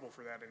responsible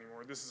for that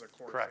anymore. This is a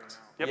core thing now.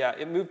 Yep.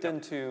 Yeah, it moved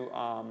into,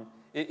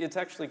 it's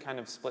actually kind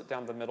of split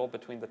down the middle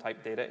between the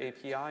type data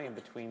API and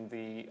between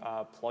the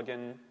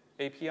plugin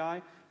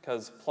API,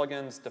 because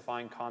plugins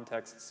define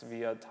contexts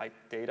via type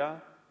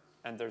data,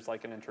 and there's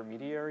like an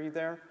intermediary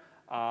there.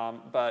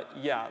 But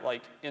yeah,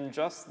 like in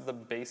just the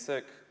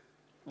basic,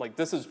 like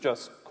this is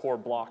just core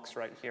blocks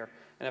right here.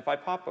 And if I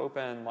pop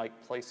open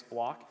like place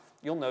block,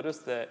 you'll notice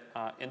that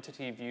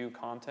entity view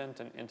content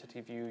and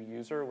entity view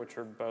user, which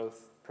are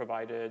both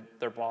provided,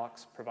 they're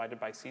blocks provided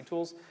by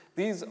CTools.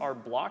 These are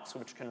blocks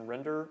which can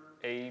render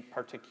a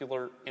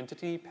particular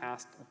entity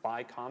passed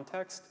by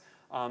context.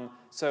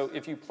 So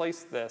if you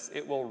place this,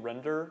 it will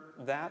render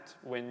that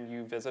when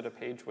you visit a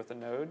page with a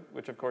node,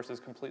 which of course is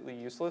completely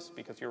useless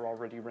because you're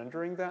already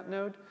rendering that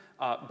node,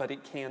 but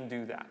it can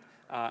do that.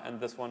 And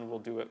this one will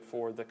do it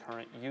for the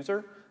current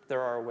user.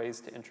 There are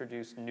ways to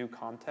introduce new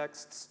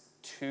contexts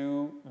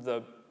to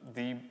the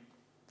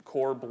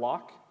core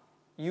block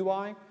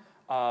UI,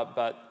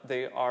 but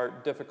they are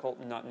difficult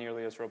and not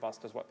nearly as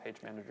robust as what Page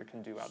Manager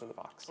can do out of the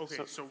box.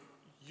 Okay, so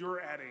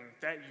you're adding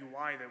that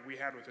UI that we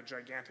had with a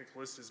gigantic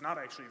list is not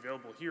actually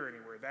available here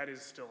anywhere. That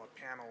is still a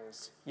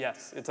panels.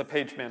 Yes, it's a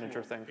Page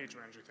Manager thing. Page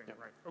Manager thing,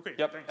 right. Okay,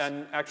 yep, thanks.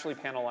 and actually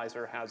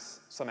Panelizer has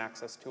some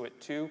access to it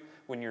too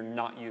when you're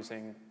not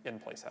using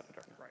in-place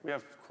editor. Right. We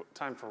have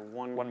time for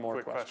one more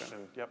quick question.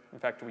 Yep. In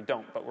fact, we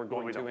don't, but we're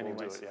going to anyways.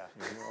 We'll do it,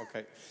 yeah.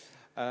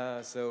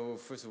 Okay. So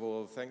first of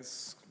all,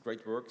 thanks.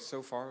 Great work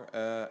so far.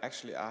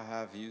 Actually, I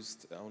have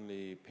used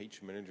only Page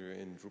Manager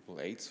in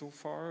Drupal 8 so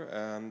far,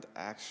 and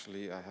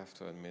actually, I have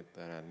to admit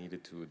that I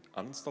needed to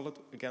uninstall it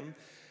again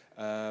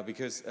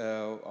because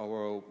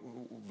our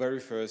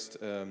very first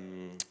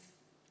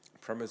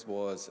premise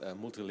was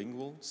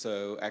multilingual.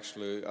 So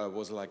actually, I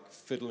was like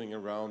fiddling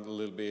around a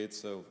little bit.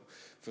 So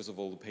first of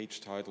all, the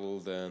page title,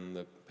 then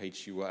the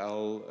page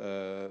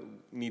URL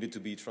needed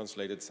to be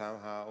translated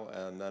somehow,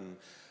 and then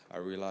I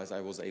realized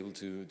I was able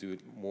to do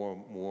it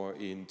more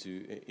in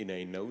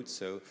a node.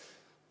 So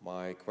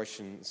my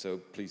question, so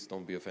please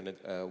don't be offended,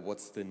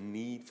 what's the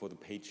need for the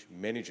Page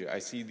Manager? I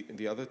see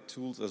the other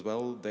tools as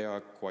well, they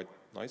are quite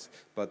nice,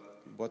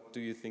 but what do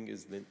you think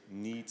is the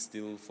need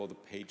still for the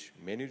Page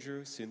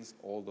Manager since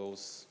all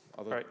those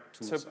other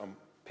tools are...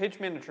 Page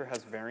Manager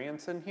has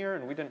variants in here,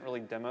 and we didn't really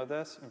demo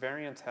this.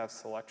 Variants have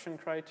selection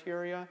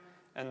criteria,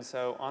 And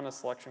so on a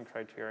selection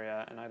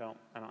criteria, and I don't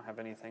have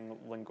anything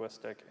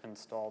linguistic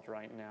installed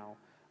right now,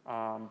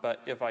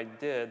 but if I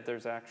did,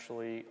 there's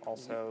actually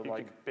also you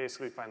like could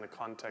basically find the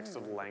context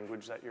of the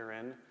language that you're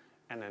in,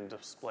 and then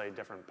display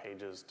different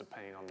pages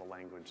depending on the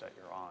language that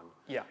you're on.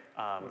 Yeah,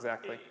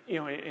 exactly. You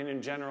know, and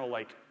in general,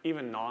 like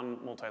even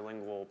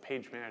non-multilingual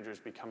page managers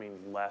becoming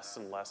less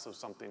and less of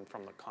something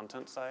from the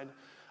content side.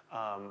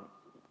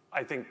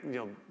 I think, you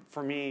know,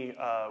 for me,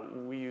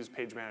 we use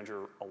Page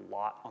Manager a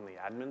lot on the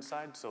admin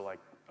side, so like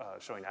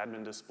showing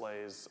admin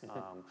displays,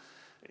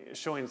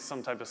 showing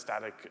some type of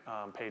static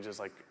pages,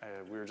 like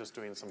we were just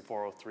doing some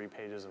 403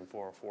 pages and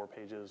 404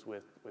 pages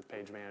with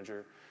Page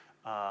Manager.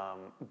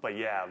 But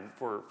yeah,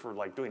 for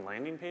like doing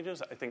landing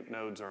pages, I think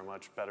nodes are a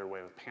much better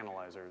way with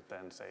Panelizer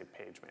than say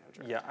Page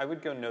Manager. Yeah, I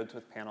would go nodes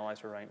with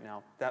Panelizer right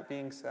now. That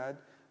being said,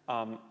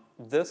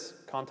 this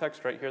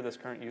context right here, this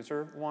current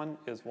user one,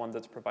 is one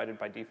that's provided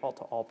by default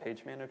to all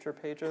Page Manager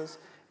pages,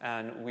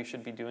 and we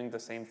should be doing the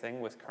same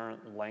thing with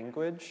current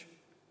language,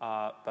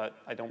 but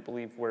I don't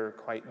believe we're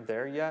quite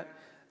there yet.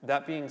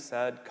 That being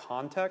said,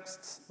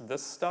 contexts,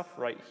 this stuff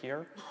right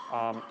here,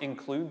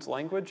 includes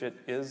language. It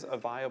is a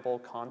viable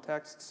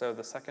context, so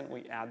the second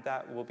we add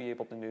that, we'll be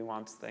able to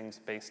nuance things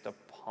based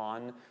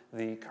upon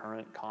the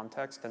current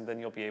context, and then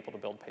you'll be able to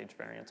build page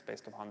variants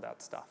based upon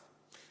that stuff.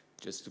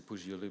 Just to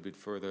push you a little bit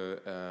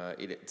further,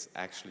 it's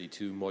actually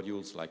two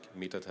modules like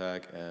meta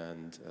tag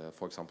and,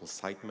 for example,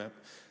 sitemap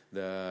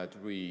that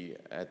we,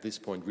 at this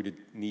point,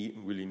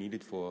 really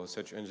needed for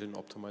search engine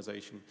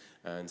optimization.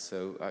 And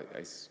so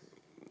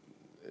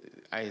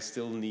I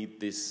still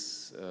need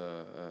this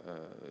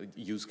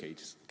use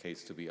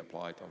case to be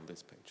applied on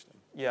this page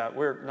then. Yeah,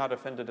 we're not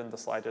offended in the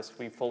slightest.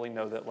 We fully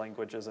know that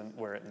language isn't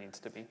where it needs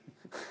to be.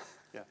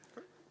 Yeah,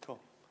 cool.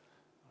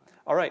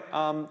 All right,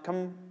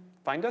 come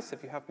find us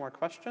if you have more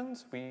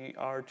questions. We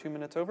are 2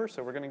 minutes over,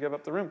 so we're going to give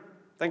up the room.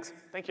 Thanks.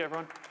 Thank you,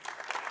 everyone.